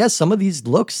 yes, some of these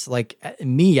looks like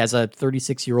me as a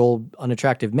 36-year-old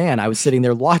unattractive man, I was sitting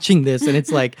there watching this and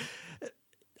it's like,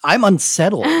 I'm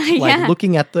unsettled, like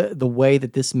looking at the way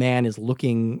that this man is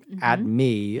looking at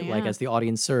me, like as the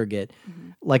audience surrogate,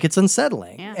 like it's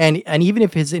unsettling. Yeah. And even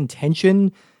if his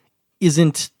intention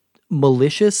isn't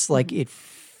malicious, like it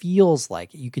feels like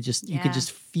you could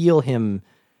just feel him.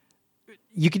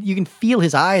 You can feel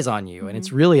his eyes on you, and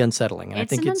it's really unsettling. And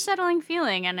It's an unsettling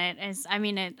feeling, and it is. I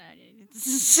mean,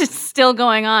 it's still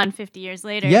going on 50 years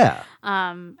later. Yeah.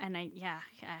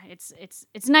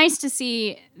 It's nice to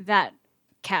see that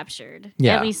captured.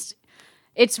 Yeah. At least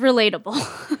it's relatable.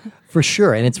 For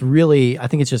sure, and it's really. I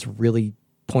think it's just really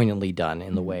poignantly done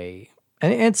in the way.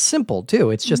 And it's simple,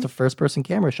 too. It's just a first-person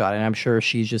camera shot. And I'm sure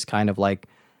she's just kind of like,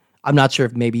 I'm not sure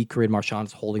if maybe Corinne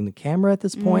Marchand's holding the camera at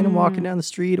this point and walking down the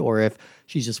street, or if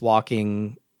she's just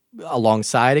walking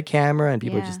alongside a camera and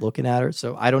people are just looking at her.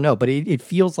 So I don't know. But it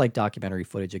feels like documentary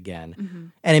footage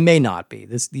again. And it may not be.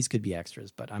 These could be extras,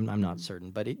 but I'm not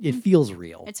certain. But it feels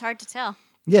real. It's hard to tell.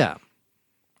 Yeah.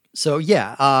 So,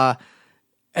 yeah.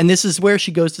 And this is where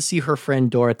she goes to see her friend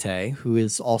Dorothée, who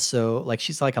is also like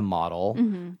she's like a model,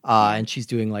 and she's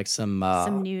doing like some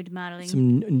nude modeling,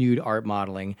 some nude art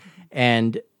modeling.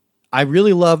 And I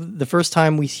really love the first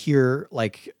time we hear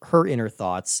like her inner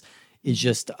thoughts is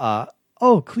just,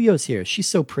 "Oh, Cleo's here. She's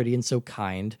so pretty and so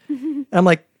kind." And I'm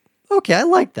like, okay, I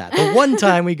like that. The one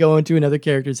time we go into another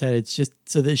character's head, it's just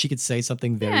so that she could say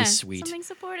something very sweet. Something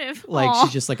supportive. Like Aww.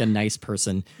 she's just like a nice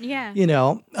person. Yeah. You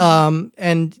know?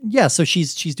 And yeah, so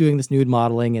she's doing this nude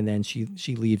modeling and then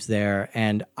she leaves there.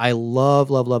 And I love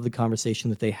the conversation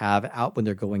that they have out when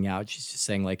they're going out. She's just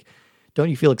saying like, don't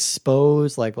you feel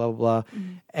exposed? Like blah, blah, blah.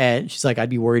 And she's like, I'd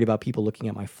be worried about people looking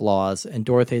at my flaws. And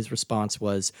Dorothée's response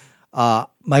was,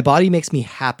 my body makes me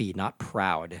happy, not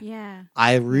proud. Yeah.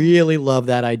 I really love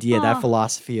that idea, that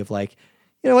philosophy of like,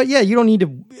 you know what? Yeah, you don't need to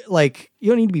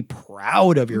be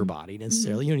proud of your body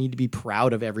necessarily. You don't need to be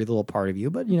proud of every little part of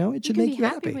you, but you know, it should make you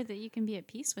happy. With it. You can be at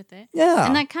peace with it. Yeah.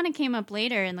 And that kind of came up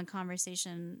later in the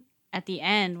conversation at the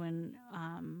end when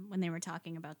they were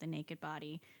talking about the naked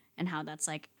body and how that's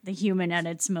like the human at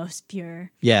its most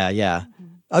pure. Yeah, yeah.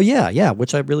 Oh yeah,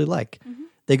 which I really like.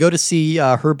 They go to see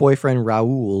her boyfriend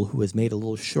Raoul, who has made a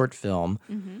little short film.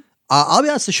 I'll be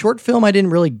honest, the short film I didn't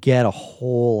really get a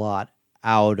whole lot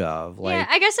out of. Like, yeah,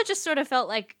 I guess it just sort of felt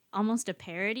like almost a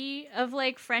parody of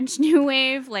like French New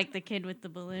Wave, like the kid with the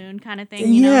balloon kind of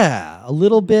thing. You know? A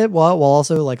little bit, while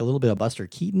also like a little bit of Buster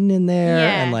Keaton in there,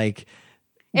 and like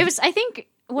it was. I think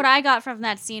what I got from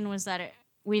that scene was that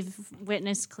we've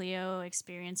witnessed Cleo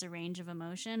experience a range of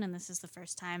emotion, and this is the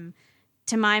first time,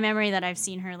 to my memory, that I've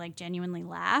seen her like genuinely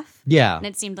laugh. Yeah. And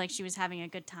it seemed like she was having a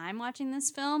good time watching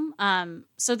this film.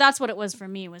 So that's what it was for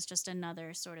me, was just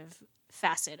another sort of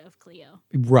facet of Cleo.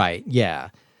 Right. Yeah.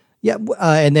 Yeah.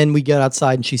 And then we get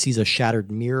outside and she sees a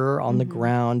shattered mirror on the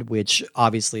ground, which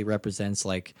obviously represents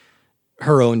like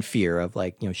her own fear of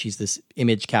like, she's this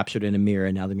image captured in a mirror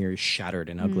and now the mirror is shattered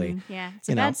and ugly. Yeah. It's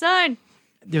a bad sign.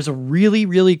 There's a really,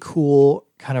 really cool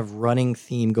kind of running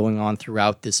theme going on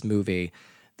throughout this movie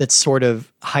that sort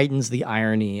of heightens the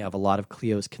irony of a lot of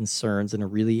Cleo's concerns in a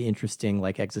really interesting,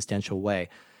 like, existential way.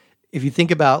 If you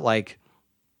think about, like,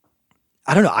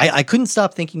 I don't know, I couldn't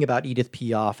stop thinking about Edith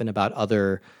Piaf and about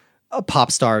other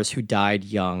pop stars who died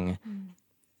young,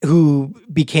 who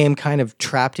became kind of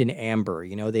trapped in amber.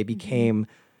 They became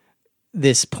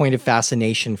this point of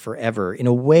fascination forever in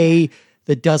a way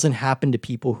that doesn't happen to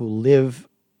people who live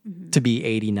to be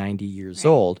 80, 90 years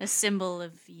old. A symbol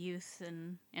of youth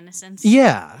and innocence.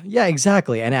 Yeah,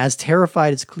 exactly. And as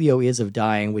terrified as Cleo is of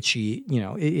dying, which she,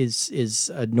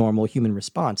 is a normal human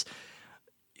response,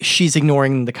 she's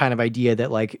ignoring the kind of idea that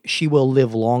like she will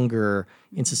live longer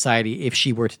in society if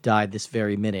she were to die this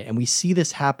very minute. And we see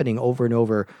this happening over and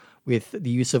over with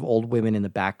the use of old women in the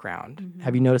background.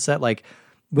 Have you noticed that? Like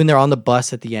when they're on the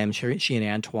bus at the end, she and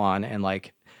Antoine, and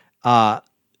like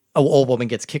an old woman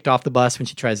gets kicked off the bus when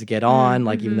she tries to get on,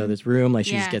 like even though there's room, like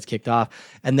she just gets kicked off.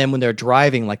 And then when they're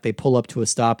driving, like they pull up to a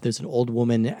stop, there's an old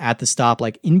woman at the stop,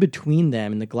 like in between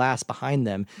them in the glass behind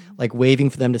them, like waving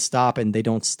for them to stop, and they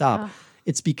don't stop.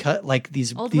 It's because like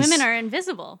these old women are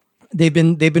invisible. They've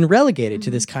been relegated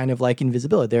to this kind of like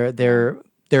invisibility.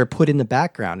 They're put in the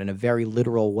background in a very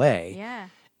literal way. Yeah.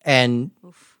 And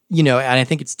and I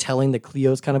think it's telling that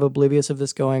Cleo's kind of oblivious of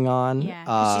this going on.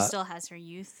 Yeah. She still has her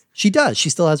youth. She does. She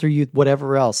still has her youth,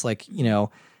 whatever else. Like,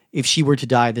 if she were to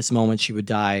die at this moment, she would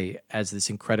die as this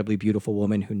incredibly beautiful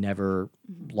woman who never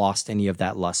lost any of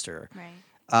that luster.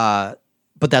 Right.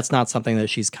 But that's not something that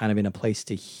she's kind of in a place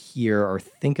to hear or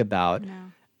think about. No.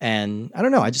 And I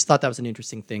don't know. I just thought that was an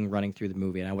interesting thing running through the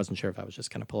movie, and I wasn't sure if I was just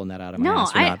kind of pulling that out of my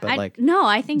ass or not. But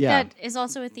I think that is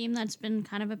also a theme that's been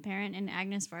kind of apparent in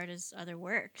Agnes Varda's other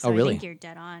work. So really? I think you're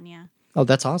dead on. Yeah. Oh,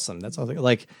 that's awesome. That's awesome.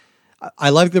 Like, I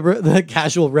like the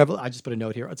casual rebel. I just put a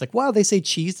note here. It's like, wow, they say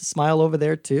cheese to smile over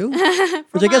there too,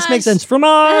 which I guess makes sense.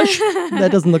 Fromage. That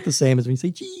doesn't look the same as when you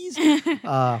say cheese.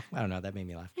 I don't know. That made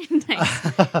me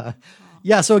laugh.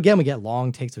 Yeah. So again, we get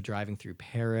long takes of driving through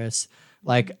Paris.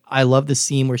 Like, I love the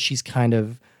scene where she's kind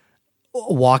of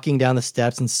walking down the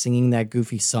steps and singing that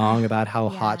goofy song about how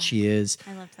hot she is.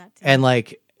 I love that too. And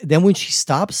like, then when she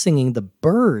stops singing, the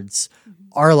birds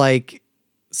are like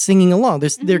singing along.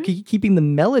 They're keeping the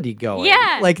melody going.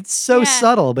 Yeah. Like, it's so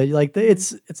subtle, but like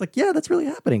it's like, yeah, that's really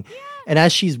happening. Yeah. And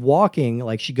as she's walking,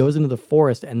 like she goes into the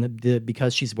forest, and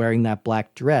because she's wearing that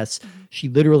black dress, she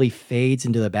literally fades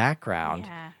into the background.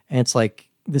 Yeah. And it's like,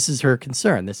 this is her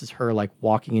concern. This is her like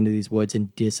walking into these woods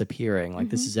and disappearing. Like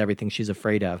this is everything she's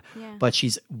afraid of. Yeah. But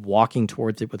she's walking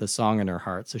towards it with a song in her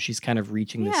heart. So she's kind of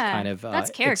reaching this kind of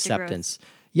acceptance. Growth.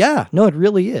 Yeah, no, it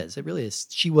really is. It really is.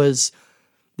 She was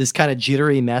this kind of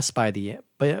jittery mess at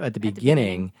the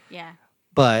beginning. Yeah.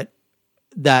 But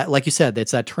that, like you said,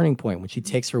 that's that turning point when she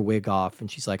takes her wig off and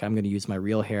she's like, I'm going to use my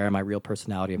real hair, my real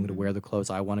personality. I'm going to wear the clothes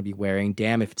I want to be wearing.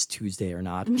 Damn if it's Tuesday or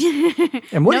not.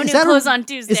 And what, no new clothes on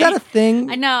Tuesday. Is that a thing?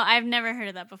 I know. I've never heard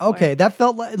of that before. Okay. That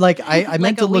felt like I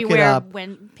meant to look it up.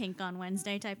 Pink on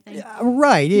Wednesday type thing.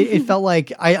 Right. It felt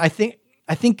like, I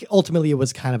think ultimately it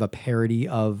was kind of a parody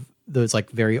of those like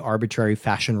very arbitrary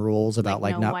fashion rules about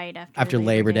like not after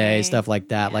Labor Day, stuff like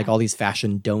that, like all these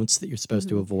fashion don'ts that you're supposed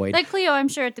to avoid. Like Cleo, I'm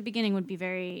sure at the beginning would be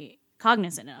very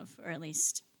cognizant of, or at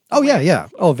least. Oh yeah.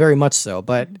 Oh, very much so.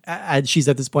 But she's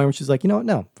at this point where she's like, you know what?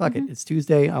 No, fuck it. It's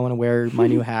Tuesday. I want to wear my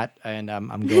new hat, and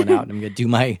I'm going out and I'm going to do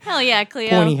my hell yeah,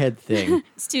 Cleo pointy head thing.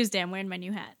 It's Tuesday. I'm wearing my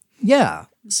new hat. Yeah.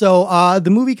 So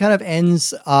the movie kind of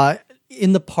ends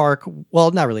in the park.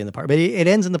 Well, not really in the park, but it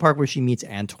ends in the park where she meets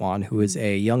Antoine, who is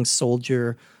a young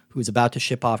soldier who's about to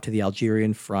ship off to the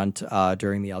Algerian front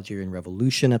during the Algerian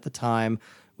Revolution at the time,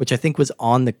 which I think was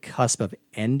on the cusp of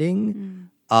ending.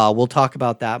 We'll talk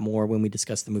about that more when we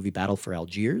discuss the movie Battle for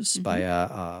Algiers by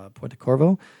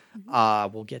Pontecorvo.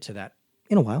 We'll get to that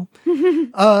in a while.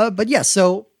 But yeah,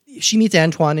 so she meets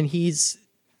Antoine, and he's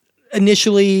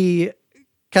initially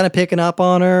kind of picking up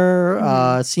on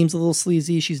her. Seems a little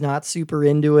sleazy. She's not super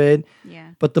into it. Yeah.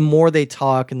 But the more they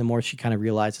talk and the more she kind of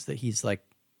realizes that he's like,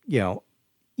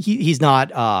 he's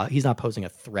not posing a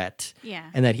threat. Yeah.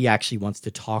 And that he actually wants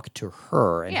to talk to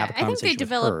her and have a conversation with her. I think they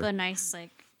develop a nice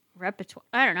like repertoire.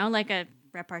 I don't know, like a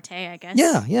repartee, I guess.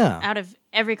 Yeah. Out of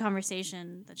every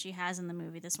conversation that she has in the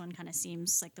movie, this one kind of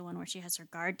seems like the one where she has her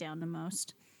guard down the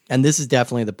most. And this is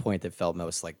definitely the point that felt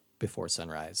most like Before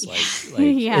Sunrise.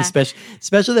 Yeah.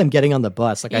 Especially them getting on the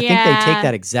bus. Like I think they take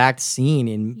that exact scene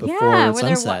in Before where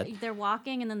Sunset. they're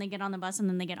walking and then they get on the bus and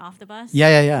then they get off the bus.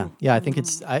 Yeah. I think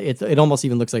it almost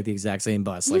even looks like the exact same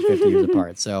bus, like 50 years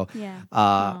apart. So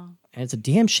and it's a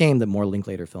damn shame that more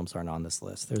Linklater films aren't on this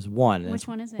list. There's one. Which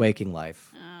one is it? Waking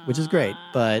Life, which is great.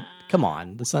 But come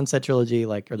on, the Sunset trilogy,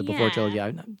 or the Before trilogy.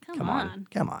 Come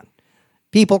on,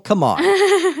 people, come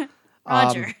on.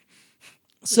 Roger.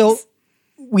 So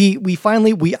we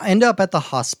finally end up at the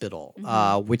hospital,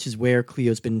 which is where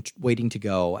Cleo's been waiting to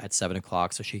go at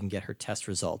 7:00 so she can get her test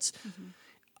results.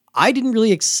 I didn't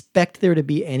really expect there to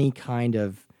be any kind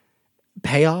of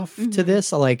payoff to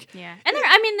this. And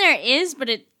there is, but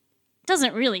it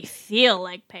doesn't really feel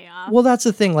like payoff. Well, that's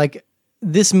the thing. Like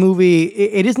this movie,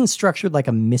 it isn't structured like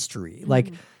a mystery.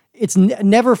 Like it's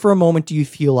never for a moment do you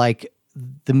feel like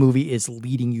the movie is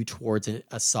leading you towards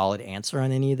a solid answer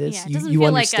on any of this. Yeah, it doesn't you feel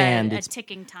understand like a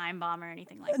ticking time bomb or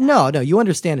anything like that. No, you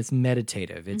understand it's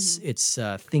meditative. It's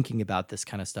thinking about this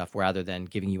kind of stuff rather than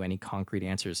giving you any concrete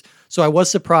answers. So I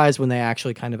was surprised when they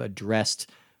actually kind of addressed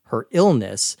her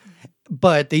illness,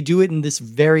 but they do it in this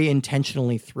very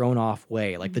intentionally thrown off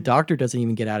way. Like the doctor doesn't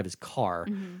even get out of his car.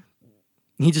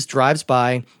 He just drives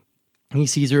by. He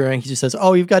sees her and he just says,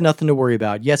 "Oh, you've got nothing to worry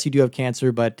about. Yes, you do have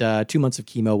cancer, but 2 months of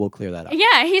chemo will clear that up."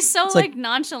 Yeah, he's so like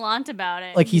nonchalant about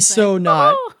it. Like he's so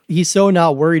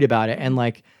not worried about it. And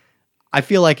like, I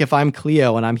feel like if I'm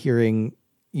Cleo and I'm hearing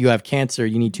you have cancer,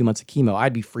 you need 2 months of chemo,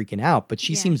 I'd be freaking out. But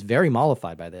she seems very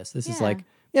mollified by this. This is like,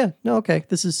 okay,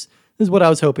 this is what I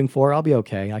was hoping for. I'll be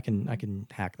okay. I can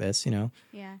hack this,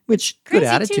 Yeah. Which Crazy good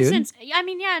attitude. Too, since,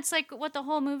 it's like what the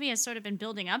whole movie has sort of been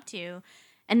building up to.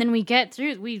 And then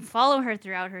we follow her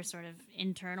throughout her sort of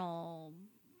internal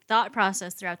thought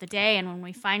process throughout the day. And when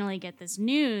we finally get this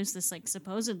news, this like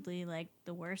supposedly like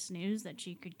the worst news that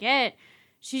she could get,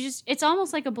 it's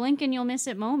almost like a blink and you'll miss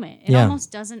it moment. It almost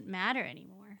doesn't matter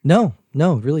anymore. No,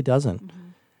 it really doesn't.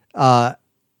 And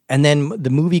then the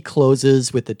movie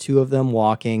closes with the two of them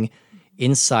walking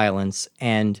in silence.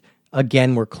 And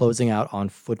again, we're closing out on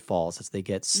footfalls as they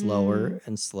get slower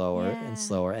and slower and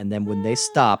slower. And then when they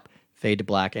stop, fade to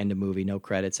black, end of movie, no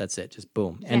credits, that's it. Just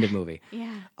boom, end of movie.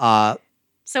 Yeah.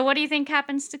 So what do you think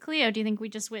happens to Cleo? Do you think we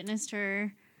just witnessed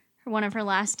her one of her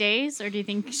last days, or do you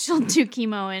think she'll do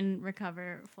chemo and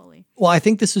recover fully? Well, I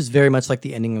think this was very much like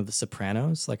the ending of The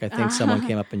Sopranos. Like I think someone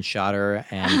came up and shot her,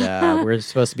 and we're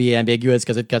supposed to be ambiguous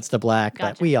because it cuts to black,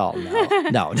 but we all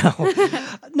know.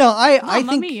 No.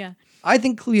 I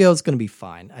think Cleo's going to be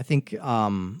fine. I think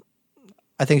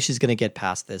she's going to get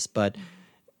past this, but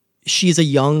she's a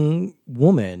young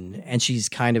woman and she's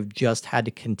kind of just had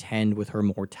to contend with her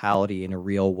mortality in a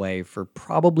real way for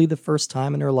probably the first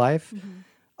time in her life.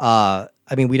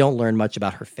 We don't learn much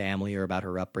about her family or about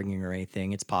her upbringing or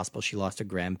anything. It's possible she lost a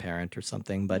grandparent or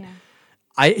something, but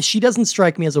she doesn't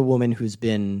strike me as a woman who's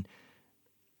been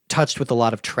touched with a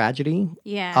lot of tragedy.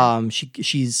 Yeah.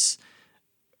 She's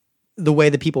the way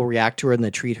that people react to her and they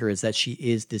treat her is that she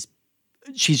is this.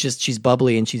 She's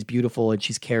bubbly and she's beautiful and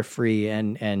she's carefree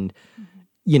and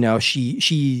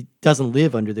she doesn't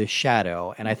live under this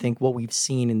shadow. And I think what we've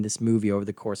seen in this movie over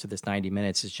the course of this 90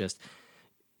 minutes is just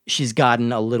she's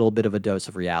gotten a little bit of a dose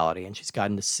of reality and she's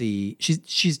gotten to see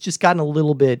she's just gotten a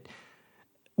little bit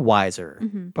wiser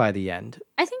by the end.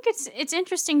 I think it's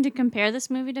interesting to compare this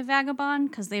movie to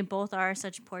Vagabond because they both are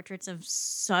such portraits of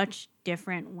such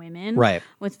different women. Right.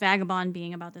 With Vagabond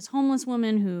being about this homeless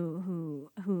woman who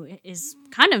is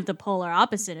kind of the polar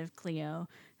opposite of Cleo,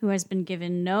 who has been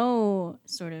given no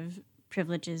sort of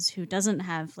privileges, who doesn't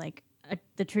have like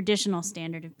the traditional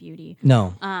standard of beauty.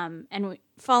 No.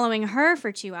 Following her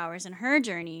for 2 hours in her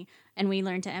journey, and we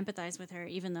learn to empathize with her,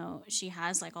 even though she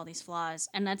has like all these flaws.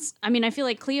 And I feel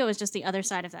like Cleo is just the other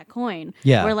side of that coin.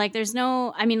 Yeah. Where like there's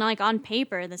no, like on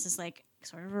paper, this is like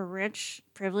sort of a rich,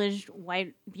 privileged,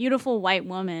 white, beautiful white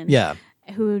woman. Yeah.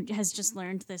 Who has just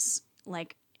learned this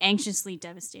like anxiously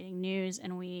devastating news,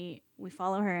 and we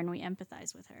follow her and we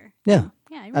empathize with her. Yeah.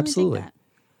 Yeah, I really absolutely. think that.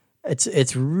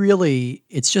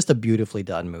 It's just a beautifully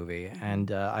done movie.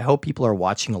 And I hope people are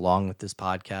watching along with this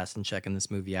podcast and checking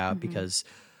this movie out because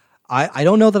I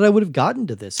don't know that I would have gotten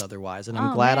to this otherwise. And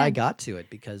I'm glad I got to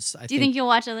it because Do you think you'll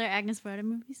watch other Agnes Varda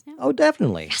movies now? Oh,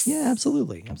 definitely. Yes. Yeah,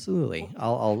 absolutely.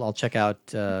 I'll check out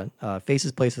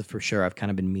Faces Places for sure. I've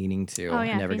kind of been meaning to. Oh,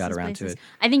 yeah, I never got Faces, around Places. to it.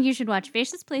 I think you should watch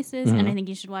Faces Places, and I think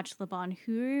you should watch Le Bon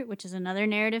Hur, which is another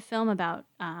narrative film about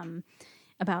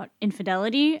about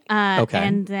infidelity. Okay.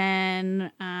 And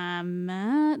then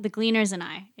The Gleaners and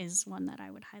I is one that I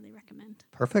would highly recommend.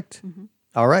 Perfect.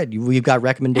 All right. We've got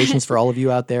recommendations for all of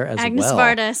you out there as Agnes well.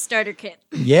 Varda starter kit.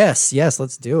 Yes,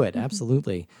 let's do it.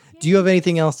 Absolutely. Do you have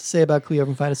anything else to say about Cleo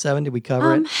from 5 to 7? Did we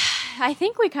cover it? I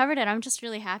think we covered it. I'm just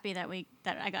really happy that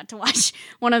I got to watch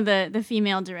one of the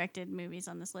female directed movies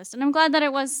on this list, and I'm glad that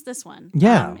it was this one.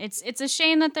 Yeah. It's a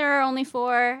shame that there are only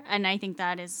 4, and I think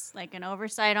that is like an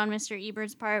oversight on Mr.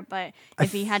 Ebert's part. But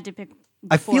if he had to pick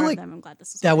I 4 feel of like them, I'm glad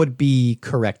this was that one. would be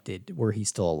corrected were he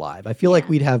still alive. I feel like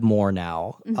we'd have more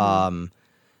now.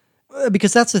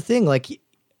 Because that's the thing, like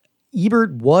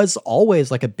Ebert was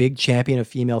always like a big champion of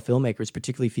female filmmakers,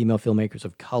 particularly female filmmakers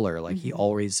of color. Like he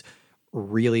always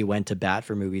really went to bat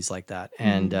for movies like that.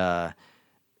 And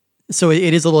so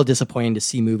it is a little disappointing to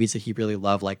see movies that he really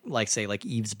loved, like say like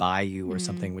Eve's Bayou or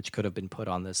something, which could have been put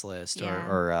on this list. Yeah.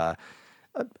 Or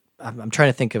I'm trying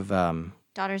to think of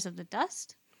Daughters of the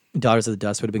Dust. Daughters of the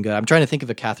Dust would have been good. I'm trying to think of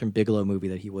a Catherine Bigelow movie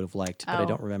that he would have liked, but I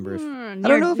don't remember if I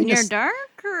don't know if he Near just, Dark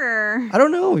or I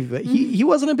don't know. He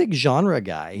wasn't a big genre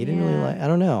guy. He didn't really like. I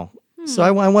don't know. So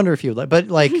I wonder if he would like. But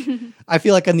like, I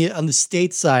feel like on the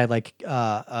state side, like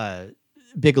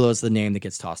Bigelow's the name that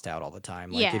gets tossed out all the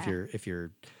time. Like if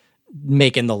you're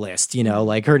making the list, you know,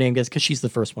 like her name gets because she's the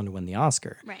first one to win the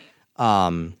Oscar. right.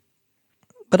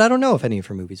 But I don't know if any of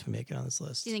her movies would make it on this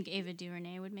list. Do you think Ava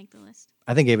DuVernay would make the list?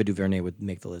 I think Ava DuVernay would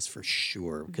make the list for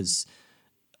sure because,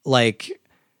 like,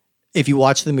 if you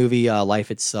watch the movie Life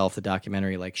Itself, the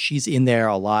documentary, like she's in there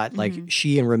a lot. Like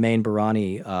she and Romain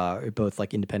Barani are both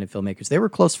like independent filmmakers. They were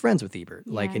close friends with Ebert.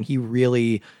 Like, and he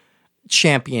really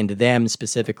championed them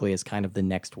specifically as kind of the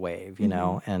next wave, you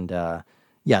know. And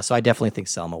so I definitely think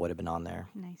Selma would have been on there,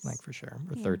 like for sure,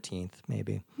 or 13th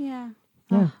maybe. Yeah.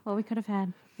 Oh, what we could have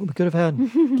had. What we could have had.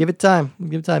 Give it time.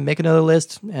 Make another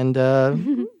list,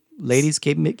 and ladies,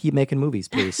 keep making movies,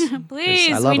 please.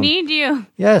 Please, we need you.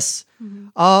 Yes.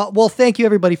 Well, thank you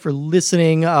everybody for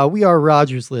listening. We are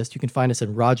Rogers List. You can find us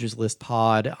at Rogers List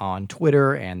Pod on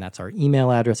Twitter, and that's our email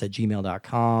address at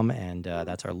gmail.com, and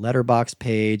that's our letterbox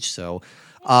page. So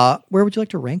where would you like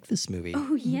to rank this movie?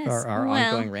 Oh, yes. Our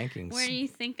ongoing rankings. Where do you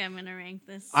think I'm going to rank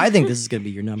this? I think this is going to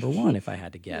be your number 1 if I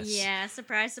had to guess. Yeah,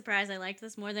 surprise, surprise. I liked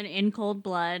this more than In Cold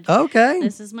Blood. Okay.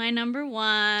 This is my number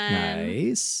 1.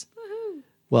 Nice.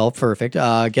 Well, perfect.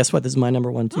 Guess what? This is my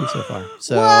number 1 too so far.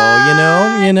 So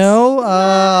What? you know,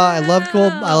 I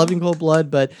loved In Cold Blood,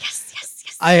 but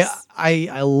Yes.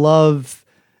 I love.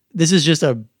 This is just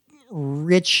a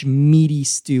rich, meaty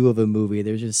stew of a movie.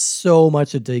 There's just so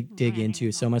much to dig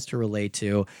into, so much to relate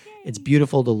to. It's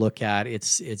beautiful to look at.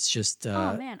 It's just.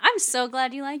 Oh man, I'm so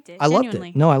glad you liked it. I Genuinely.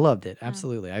 loved it. No, I loved it.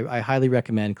 Absolutely. I highly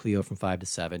recommend Cleo from 5 to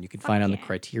 7. You can find it on the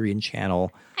Criterion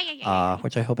Channel,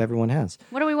 which I hope everyone has.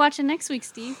 What are we watching next week,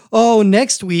 Steve? Oh,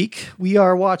 next week we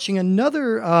are watching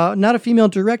another, not a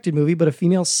female-directed movie, but a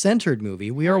female-centered movie.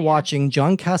 We are watching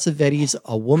John Cassavetes'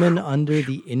 A Woman Under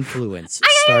the Influence,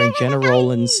 starring Jenna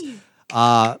Rollins.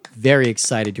 Very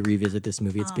excited to revisit this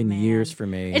movie. It's been years for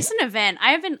me. It's an event.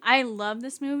 I love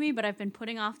this movie, but I've been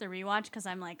putting off the rewatch because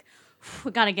I'm like,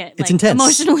 we gotta get it's intense.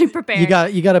 Emotionally prepared. You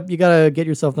gotta get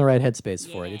yourself in the right headspace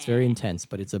for it. It's very intense,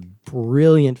 but it's a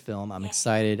brilliant film. I'm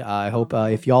excited. I hope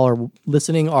if y'all are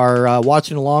listening, are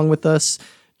watching along with us,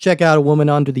 check out A Woman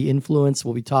Under the Influence.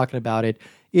 We'll be talking about it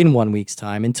in 1 week's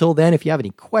time. Until then, if you have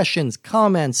any questions,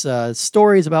 comments,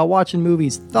 stories about watching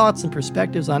movies, thoughts and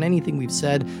perspectives on anything we've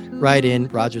said, write in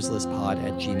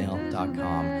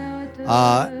rogerslistpod@gmail.com.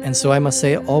 And so I must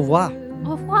say au revoir.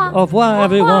 Au revoir. Au revoir,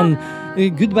 everyone.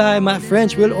 Goodbye, my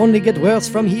French will only get worse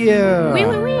from here. Oui,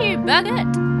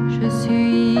 baguette. Je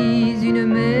suis une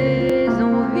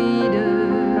maison vide,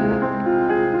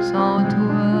 sans toi,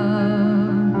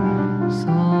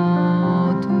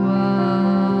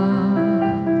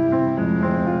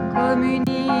 comme une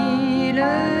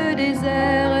île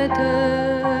déserte.